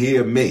you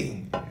hear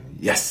me?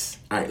 Yes.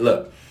 All right,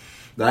 look.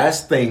 The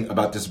last thing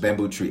about this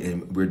bamboo tree,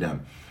 and we're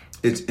done.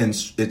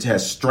 It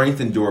has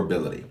strength and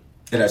durability.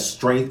 It has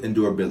strength and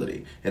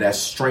durability. It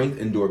has strength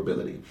and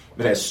durability.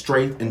 It has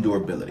strength and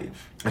durability.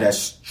 It has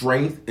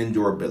strength and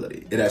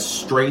durability. It has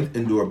strength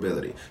and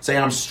durability. Say,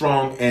 I'm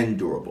strong and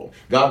durable.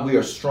 God, we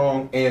are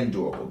strong and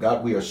durable.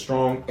 God, we are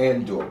strong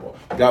and durable.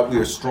 God, we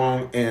are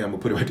strong and, I'm going to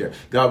put it right there.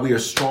 God, we are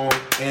strong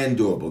and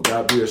durable.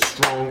 God, we are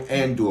strong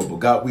and durable.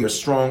 God, we are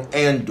strong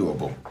and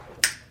durable.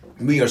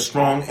 We are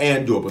strong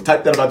and doable.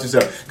 Type that about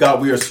yourself. God,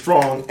 we are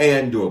strong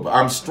and doable.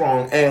 I'm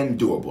strong and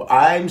doable.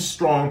 I'm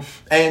strong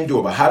and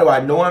doable. How do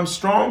I know I'm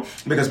strong?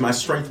 Because my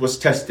strength was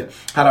tested.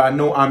 How do I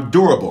know I'm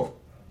durable?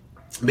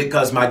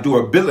 Because my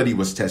durability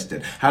was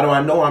tested. How do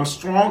I know I'm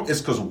strong?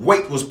 It's because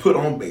weight was put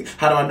on me.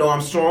 How do I know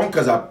I'm strong?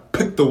 Because I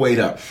picked the weight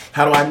up.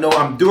 How do I know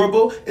I'm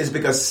durable? It's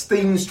because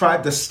things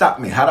tried to stop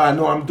me. How do I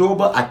know I'm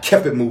durable? I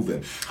kept it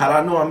moving. How do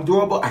I know I'm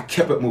durable? I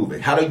kept it moving.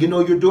 How do you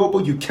know you're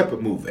durable? You kept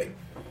it moving.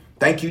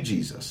 Thank you,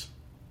 Jesus.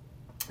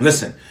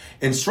 Listen,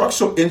 in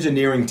structural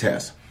engineering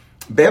tests,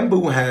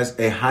 bamboo has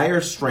a higher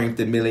strength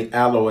than many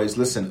alloys,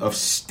 of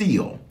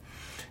steel,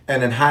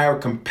 and a higher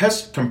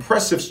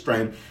compressive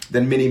strength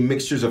than many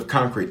mixtures of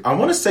concrete. I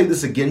want to say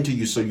this again to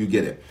you so you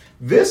get it.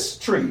 This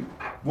tree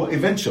will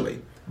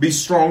eventually be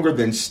stronger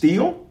than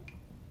steel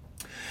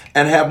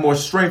and have more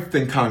strength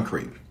than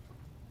concrete.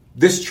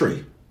 This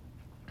tree.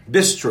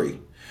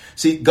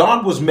 See,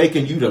 God was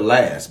making you to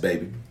last,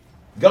 baby.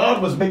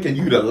 God was making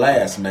you to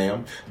last,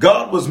 ma'am.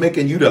 God was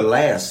making you to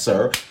last,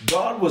 sir.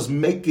 God was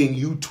making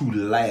you to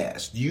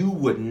last. You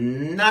would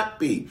not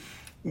be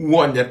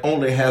one that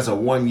only has a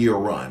 1 year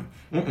run.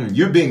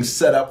 You're being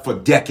set up for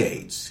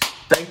decades.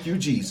 Thank you,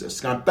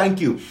 Jesus. God, thank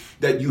you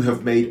that you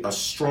have made us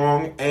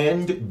strong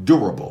and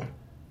durable.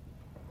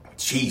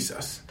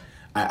 Jesus.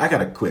 I got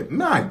to quit.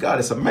 My God,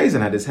 it's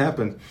amazing how this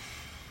happened.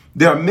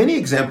 There are many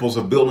examples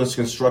of buildings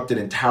constructed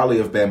entirely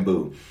of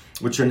bamboo,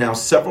 which are now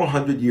several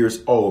hundred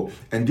years old.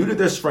 And due to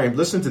their strength,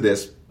 listen to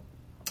this,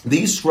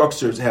 these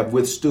structures have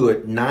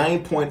withstood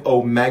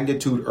 9.0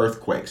 magnitude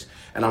earthquakes.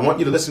 And I want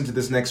you to listen to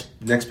this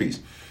next piece.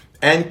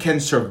 And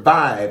can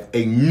survive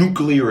a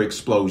nuclear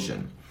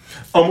explosion.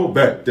 I'm going to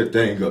back the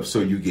thing up so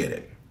you get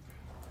it.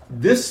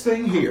 This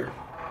thing here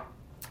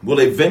will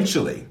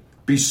eventually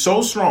be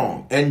so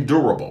strong and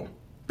durable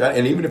that,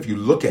 and even if you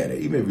look at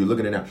it, even if you look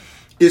at it now,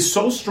 it's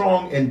so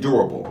strong and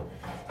durable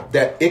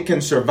that it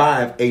can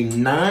survive a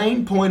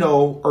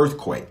 9.0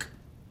 earthquake.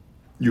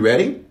 You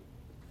ready?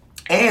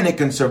 and it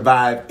can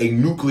survive a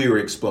nuclear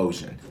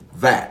explosion.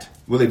 That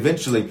will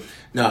eventually,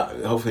 now,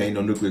 hopefully ain't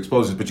no nuclear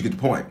explosions, but you get the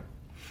point.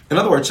 In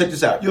other words, check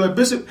this out. You're like,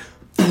 Bishop,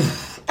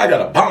 I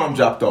got a bomb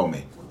dropped on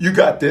me. You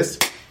got this.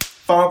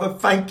 Father,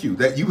 thank you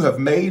that you have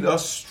made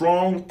us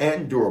strong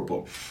and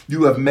durable.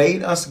 You have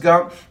made us,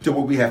 God, to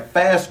where we have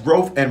fast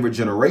growth and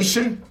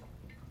regeneration.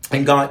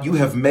 And God, you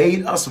have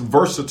made us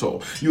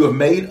versatile. You have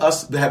made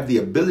us to have the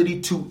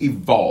ability to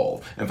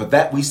evolve. And for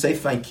that, we say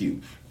thank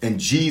you. In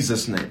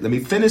Jesus' name. Let me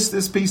finish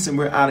this piece and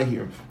we're out of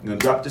here. I'm going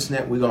to drop this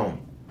net. We're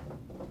going.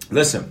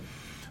 Listen,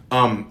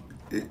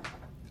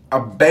 a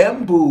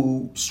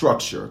bamboo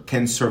structure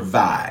can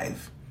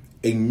survive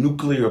a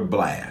nuclear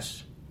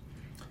blast.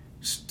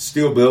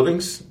 Steel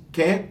buildings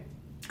can't.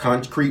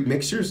 Concrete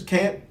mixtures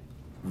can't.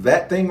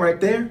 That thing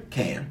right there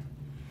can.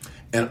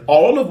 And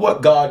all of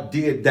what God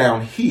did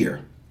down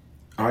here,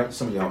 all right,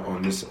 some of y'all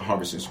on this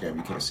Harvest Instagram,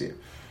 you can't see it.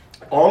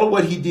 All of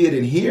what he did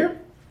in here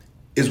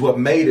is what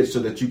made it so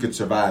that you could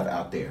survive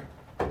out there.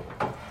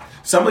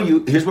 Some of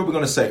you, here's what we're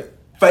going to say.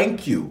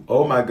 Thank you.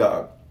 Oh my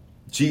God.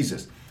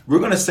 Jesus. We're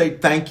going to say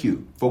thank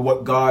you for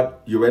what God,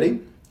 you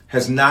ready?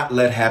 Has not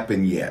let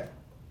happen yet.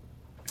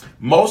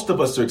 Most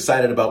of us are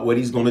excited about what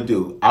he's going to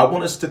do. I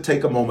want us to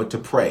take a moment to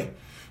pray,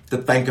 to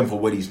thank him for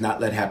what he's not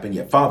let happen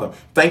yet. Father,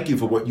 thank you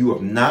for what you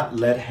have not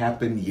let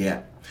happen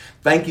yet.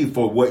 Thank you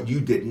for what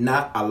you did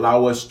not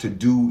allow us to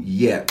do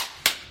yet.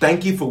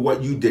 Thank you for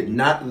what you did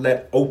not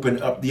let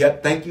open up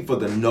yet. Thank you for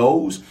the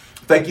no's.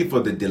 Thank you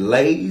for the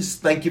delays.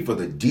 Thank you for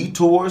the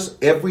detours.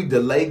 Every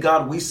delay,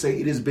 God, we say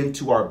it has been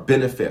to our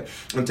benefit.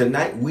 And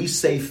tonight we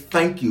say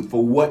thank you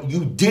for what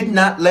you did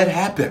not let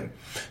happen.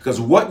 Because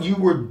what you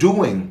were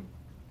doing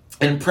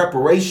in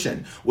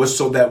preparation was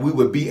so that we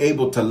would be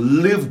able to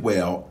live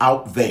well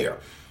out there.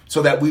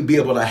 So that we'd be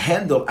able to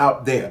handle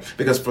out there.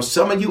 Because for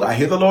some of you, I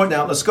hear the Lord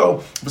now, let's go.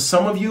 For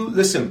some of you,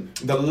 listen,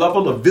 the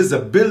level of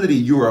visibility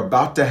you're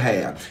about to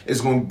have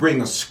is going to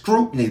bring a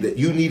scrutiny that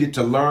you needed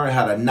to learn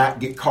how to not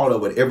get caught up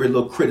with every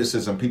little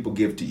criticism people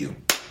give to you.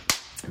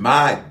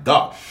 My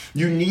God,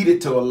 you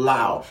needed to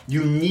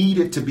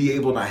be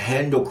able to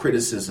handle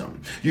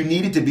criticism. You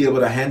needed to be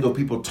able to handle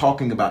people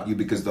talking about you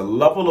because the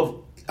level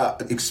of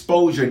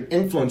exposure and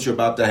influence you're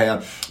about to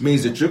have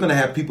means that you're going to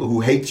have people who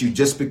hate you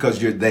just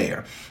because you're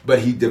there. But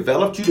he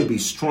developed you to be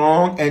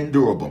strong and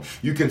durable.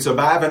 You can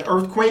survive an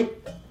earthquake.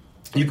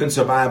 You can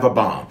survive a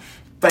bomb.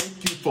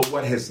 Thank you for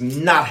what has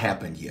not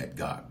happened yet,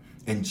 God.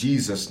 In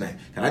Jesus' name.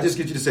 Can I just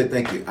get you to say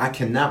thank you? I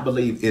cannot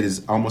believe it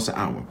is almost an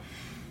hour.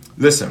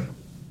 Listen.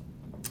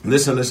 I'm going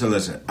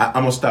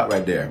to stop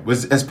right there.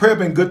 Has prayer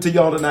been good to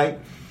y'all tonight?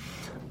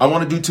 I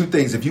want to do two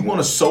things. If you want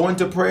to sow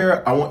into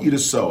prayer, I want you to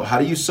sow. How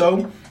do you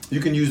sow? You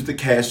can use the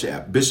Cash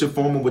App. Bishop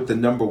Foreman with the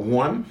number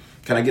 1.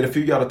 Can I get a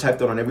few of y'all to type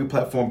that on every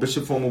platform?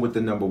 Bishop Foreman with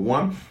the number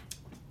 1.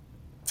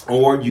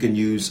 Or you can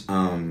use,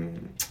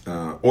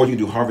 or you can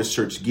do Harvest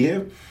Church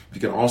Give. You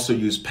can also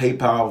use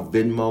PayPal,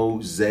 Venmo,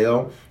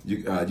 Zelle.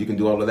 You can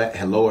do all of that.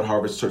 Hello at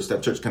Harvest Church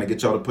Step Church. Can I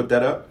get y'all to put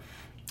that up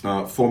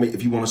for me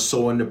if you want to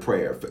sow into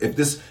prayer?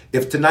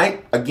 If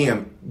tonight,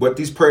 again, what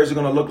these prayers are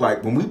going to look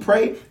like, when we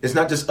pray, it's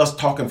not just us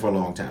talking for a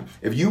long time.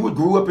 If you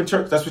grew up in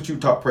church, that's what you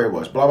taught prayer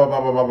was. Blah, blah,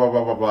 blah, blah, blah, blah,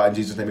 blah, blah, blah. In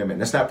Jesus' name, amen.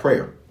 That's not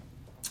prayer.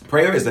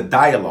 Prayer is a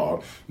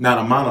dialogue, not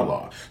a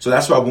monologue. So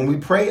that's why when we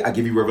pray, I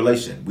give you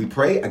revelation. We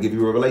pray, I give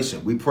you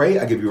revelation. We pray,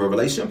 I give you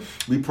revelation.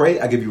 We pray,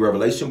 I give you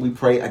revelation. We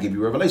pray, I give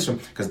you revelation.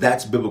 Because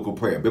that's biblical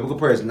prayer. Biblical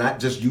prayer is not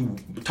just you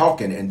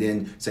talking and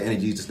then saying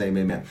in Jesus' name,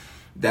 amen.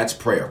 That's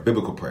prayer,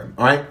 biblical prayer.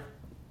 All right?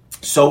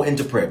 Sow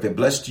into prayer. If it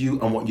blessed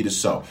you, I want you to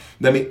sow.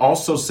 Let me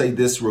also say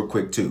this real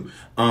quick too.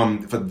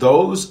 For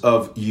those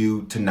of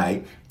you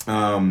tonight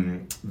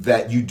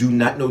that you do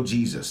not know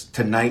Jesus,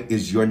 tonight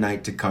is your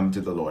night to come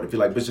to the Lord. If you're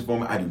like, Bishop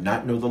Foreman, I do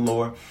not know the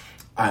Lord.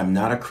 I am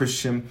not a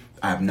Christian.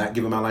 I have not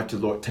given my life to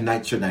the Lord.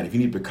 Tonight's your night. If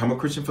you need to become a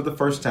Christian for the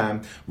first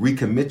time,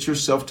 recommit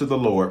yourself to the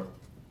Lord.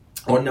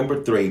 Or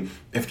number 3,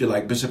 if you're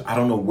like, Bishop, I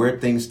don't know where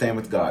things stand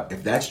with God.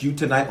 If that's you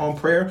tonight on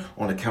prayer,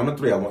 on the count of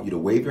 3, I want you to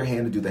wave your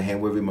hand and do the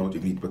hand wave emoji.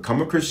 If you need to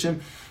become a Christian,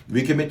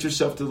 recommit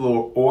yourself to the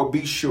Lord, or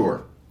be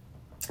sure.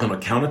 On the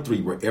count of 3,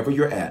 wherever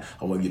you're at,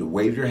 I want you to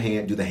wave your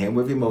hand, do the hand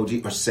wave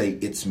emoji, or say,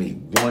 it's me.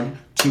 1,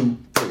 2,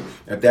 3.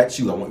 If that's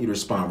you, I want you to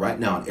respond right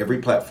now on every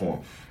platform.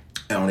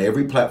 And on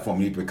every platform,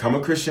 you need to become a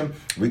Christian,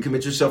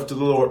 recommit yourself to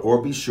the Lord,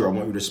 or be sure. I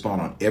want you to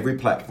respond on every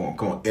platform.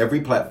 Come on,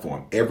 every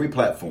platform. Every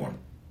platform.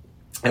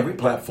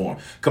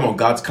 Come on,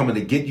 God's coming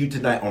to get you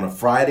tonight on a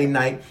Friday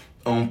night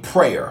on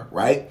prayer,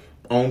 right?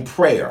 On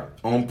prayer.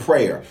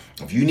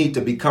 If you need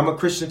to become a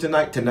Christian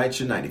tonight, tonight's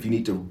your night. If you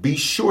need to be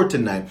sure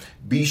tonight,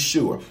 be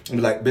sure. And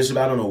be like, Bishop,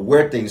 I don't know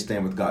where things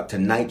stand with God.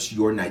 Tonight's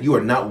your night. You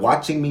are not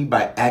watching me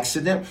by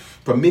accident.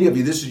 For many of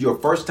you, this is your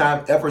first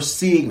time ever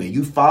seeing me.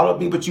 You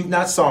followed me, but you've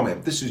not saw me.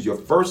 If this is your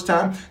first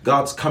time,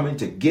 God's coming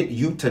to get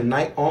you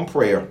tonight on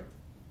prayer.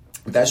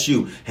 If that's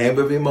you, hand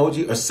wave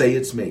emoji or say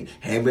it's me.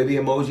 Hand wave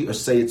emoji or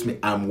say it's me.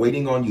 I'm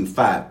waiting on you.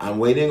 5, I'm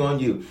waiting on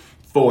you.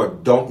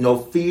 4, no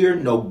fear,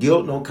 no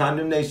guilt, no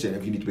condemnation.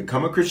 If you need to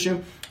become a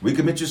Christian,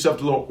 recommit yourself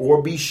to the Lord,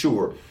 or be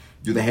sure.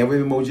 Do the hand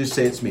wave emoji,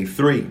 say it's me.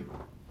 3,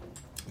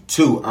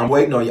 2. I'm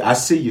waiting on you. I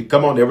see you.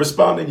 Come on. They're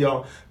responding,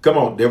 y'all. Come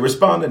on. They're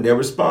responding. They're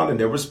responding.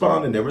 They're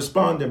responding. They're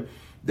responding.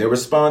 They're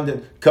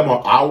responding. Come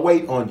on. I'll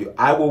wait on you.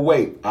 I will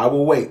wait. I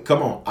will wait.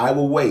 Come on. I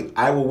will wait.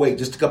 I will wait.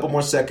 Just a couple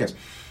more seconds.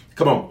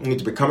 Come on. You need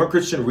to become a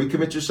Christian,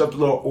 recommit yourself to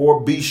the Lord, or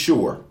be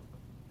sure.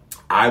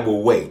 I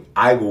will wait.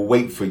 I will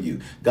wait for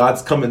you.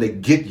 God's coming to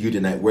get you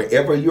tonight,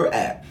 wherever you're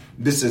at.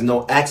 This is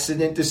no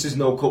accident. This is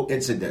no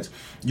coincidence.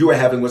 You are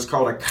having what's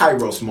called a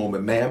Kairos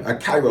moment, ma'am. A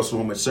Kairos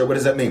moment, sir. What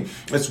does that mean?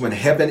 It's when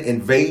heaven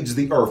invades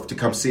the earth to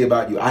come see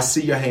about you. I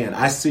see your hand.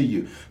 I see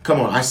you. Come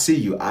on. I see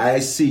you. I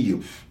see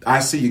you.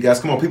 I see you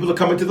guys. Come on. People are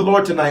coming to the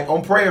Lord tonight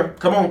on prayer.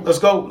 Come on. Let's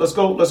go. Let's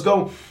go. Let's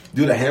go.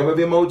 Do the hand wave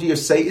emoji or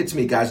say it's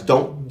me, guys.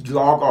 Don't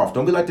log off.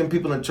 Don't be like them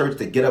people in church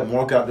that get up and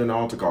walk out during the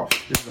altar call.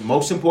 This is the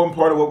most important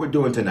part of what we're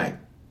doing tonight.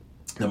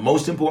 The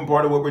most important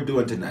part of what we're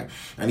doing tonight.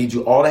 I need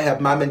you all to have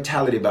my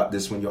mentality about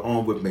this when you're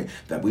on with me,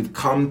 that we've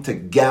come to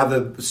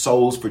gather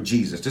souls for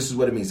Jesus. This is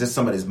what it means. This is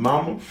somebody's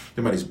mama,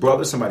 somebody's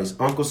brother, somebody's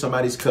uncle,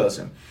 somebody's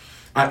cousin.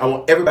 I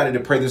want everybody to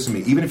pray this with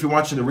me. Even if you're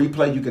watching the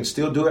replay, you can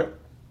still do it.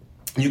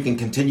 You can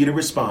continue to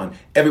respond.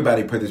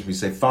 Everybody pray this with me.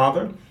 Say,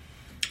 Father,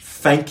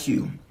 thank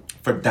you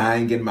for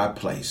dying in my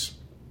place.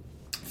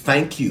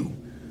 Thank you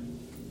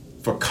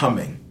for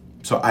coming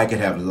so I could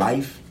have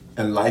life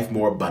and life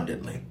more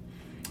abundantly.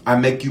 I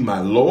make you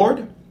my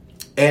Lord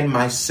and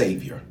my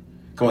Savior.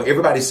 Come on,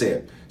 everybody say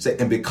it. Say,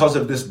 and because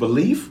of this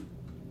belief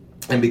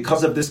and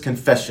because of this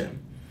confession,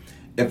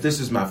 if this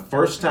is my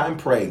first time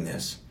praying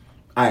this,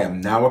 I am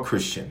now a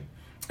Christian.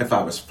 If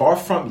I was far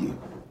from you,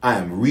 I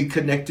am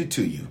reconnected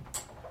to you.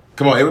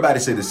 Come on, everybody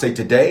say this. Say,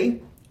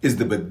 today is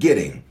the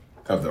beginning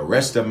of the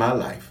rest of my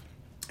life.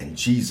 In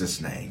Jesus'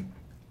 name,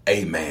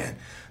 amen.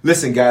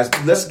 Listen, guys,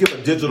 let's give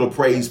a digital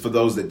praise for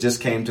those that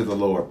just came to the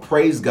Lord.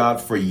 Praise God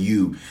for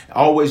you.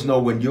 Always know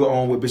when you're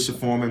on with Bishop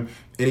Foreman,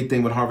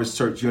 anything with Harvest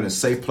Church, you're in a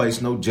safe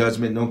place, no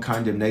judgment, no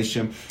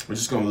condemnation. We're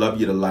just going to love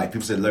you to life.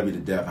 People say love you to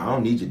death. I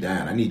don't need you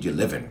dying. I need you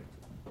living.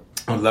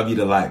 I love you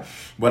to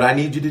life. What I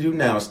need you to do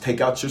now is take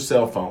out your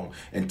cell phone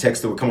and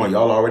text the word. Come on,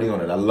 y'all already on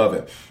it. I love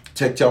it.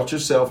 Take out your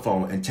cell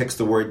phone and text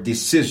the word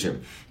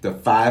decision to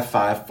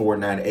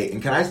 55498.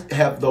 And can I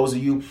have those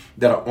of you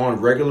that are on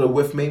regular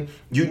with me?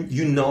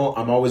 You know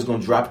I'm always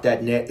going to drop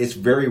that net. It's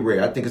very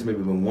rare. I think it's maybe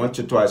been once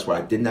or twice where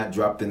I did not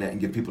drop the net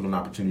and give people an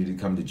opportunity to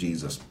come to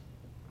Jesus.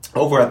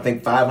 Over, I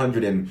think,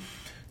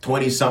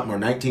 520 something or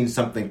 19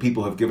 something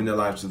people have given their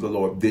lives to the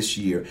Lord this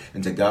year,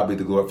 and to God be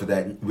the glory for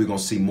that. We're going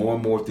to see more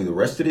and more through the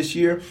rest of this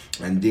year,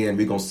 and then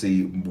we're going to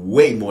see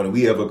way more than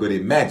we ever could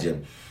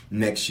imagine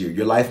next year.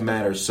 Your life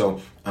matters.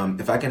 So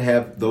if I can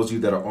have those of you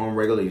that are on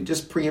regularly,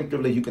 just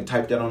preemptively, you can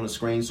type that on the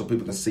screen so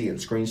people can see it and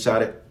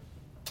screenshot it.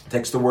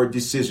 Text the word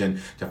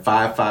decision to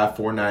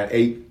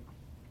 55498.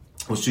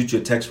 We'll shoot you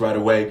a text right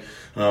away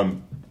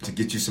to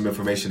get you some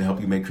information to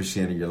help you make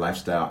Christianity your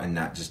lifestyle and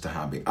not just a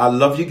hobby. I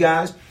love you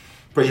guys.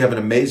 Pray you have an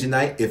amazing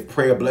night. If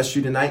prayer bless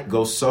you tonight,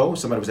 go sow.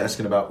 Somebody was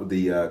asking about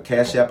the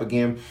Cash App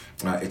again.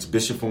 It's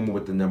Bishop Foreman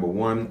with the number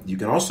 1. You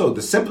can also,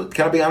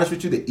 can I be honest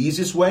with you, the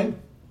easiest way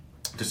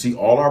to see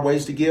all our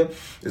ways to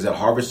give is at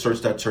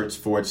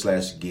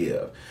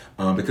harvestchurch.church/give.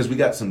 Because we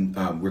got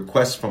some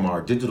requests from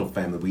our digital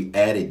family. We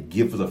added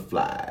Give the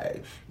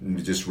Fly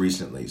just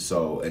recently.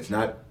 So it's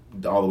not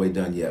all the way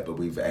done yet, but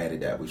we've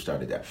added that. We've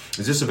started that.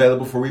 Is this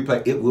available for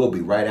replay? It will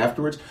be right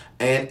afterwards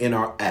and in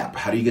our app.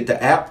 How do you get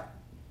the app?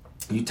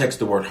 You text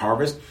the word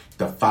harvest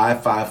to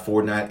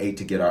 55498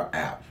 to get our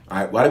app. All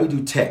right. Why do we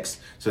do text?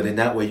 So then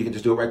that way you can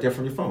just do it right there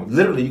from your phone.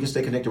 Literally, you can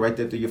stay connected right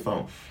there through your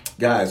phone.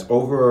 Guys,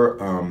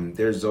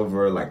 there's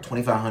over like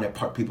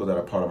 2,500 people that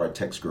are part of our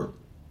text group.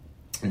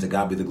 And to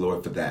God be the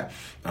glory for that.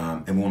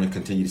 And we want to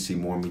continue to see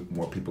more and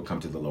more people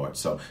come to the Lord.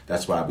 So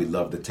that's why we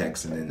love the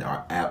text, and then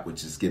our app,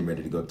 which is getting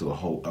ready to go through a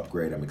whole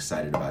upgrade. I'm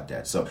excited about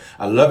that. So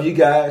I love you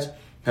guys.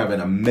 Have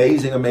an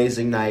amazing,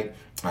 amazing night.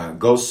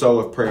 Go sow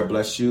if prayer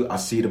bless you. I'll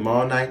see you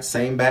tomorrow night.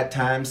 Same bat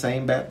time,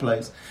 same bat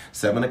place.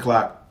 7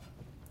 o'clock.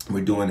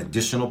 We're doing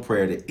additional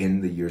prayer to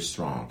end the year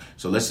strong.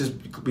 So let's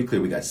just be clear.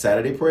 We got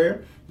Saturday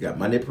prayer. We got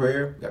Monday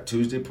prayer. We got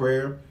Tuesday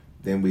prayer.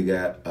 Then we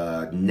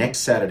got next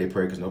Saturday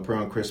prayer, because no prayer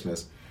on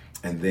Christmas.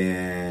 And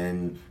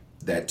then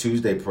that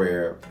Tuesday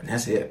prayer. And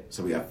that's it.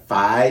 So we got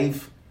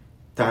 5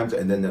 times.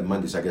 And then the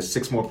Monday. So I guess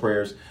 6 more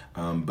prayers.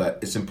 But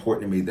it's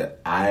important to me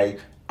that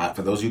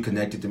for those of you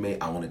connected to me,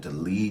 I wanted to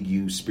lead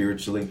you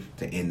spiritually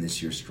to end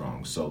this year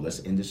strong. So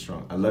let's end it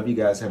strong. I love you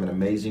guys. Have an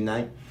amazing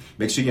night.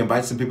 Make sure you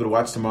invite some people to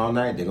watch tomorrow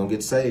night. They're going to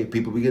get saved.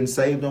 People be getting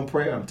saved on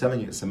prayer. I'm telling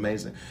you, it's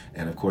amazing.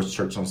 And of course,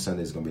 church on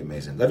Sunday is going to be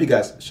amazing. Love you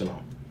guys.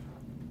 Shalom.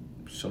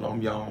 Shalom,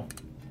 y'all.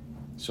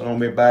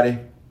 Shalom, everybody.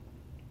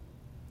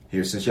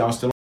 Here, since y'all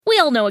still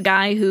all know a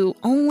guy who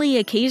only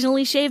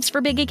occasionally shaves for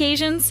big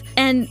occasions,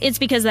 and it's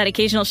because that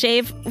occasional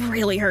shave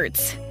really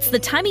hurts. It's the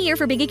time of year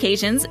for big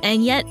occasions,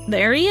 and yet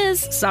there he is,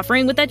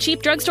 suffering with that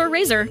cheap drugstore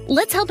razor.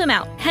 Let's help him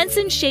out.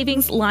 Henson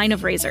Shaving's line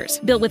of razors,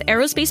 built with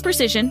aerospace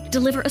precision,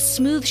 deliver a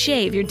smooth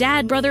shave your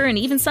dad, brother, and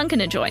even son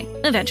can enjoy,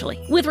 eventually.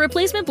 With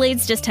replacement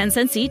blades just 10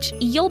 cents each,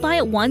 you'll buy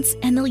it once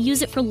and they'll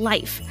use it for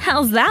life.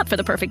 How's that for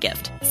the perfect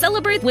gift?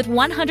 Celebrate with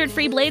 100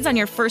 free blades on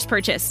your first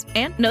purchase,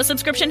 and no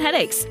subscription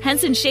headaches.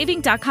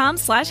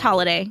 HensonShaving.com/holiday.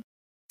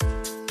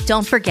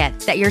 Don't forget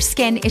that your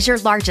skin is your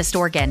largest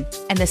organ,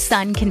 and the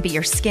sun can be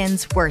your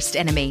skin's worst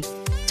enemy.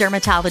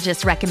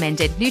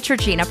 Dermatologist-recommended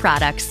Neutrogena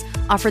products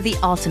offer the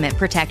ultimate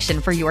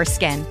protection for your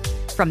skin.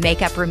 From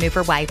makeup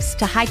remover wipes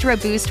to Hydro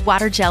Boost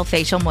Water Gel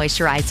Facial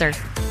Moisturizer,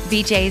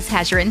 BJ's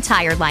has your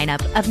entire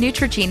lineup of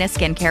Neutrogena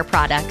skincare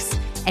products.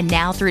 And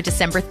now through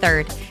December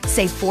 3rd,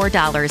 save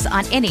 $4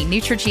 on any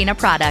Neutrogena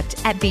product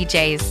at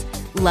BJ's.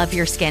 Love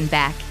your skin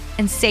back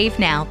and save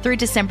now through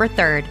December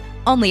 3rd,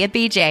 only at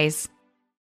BJ's.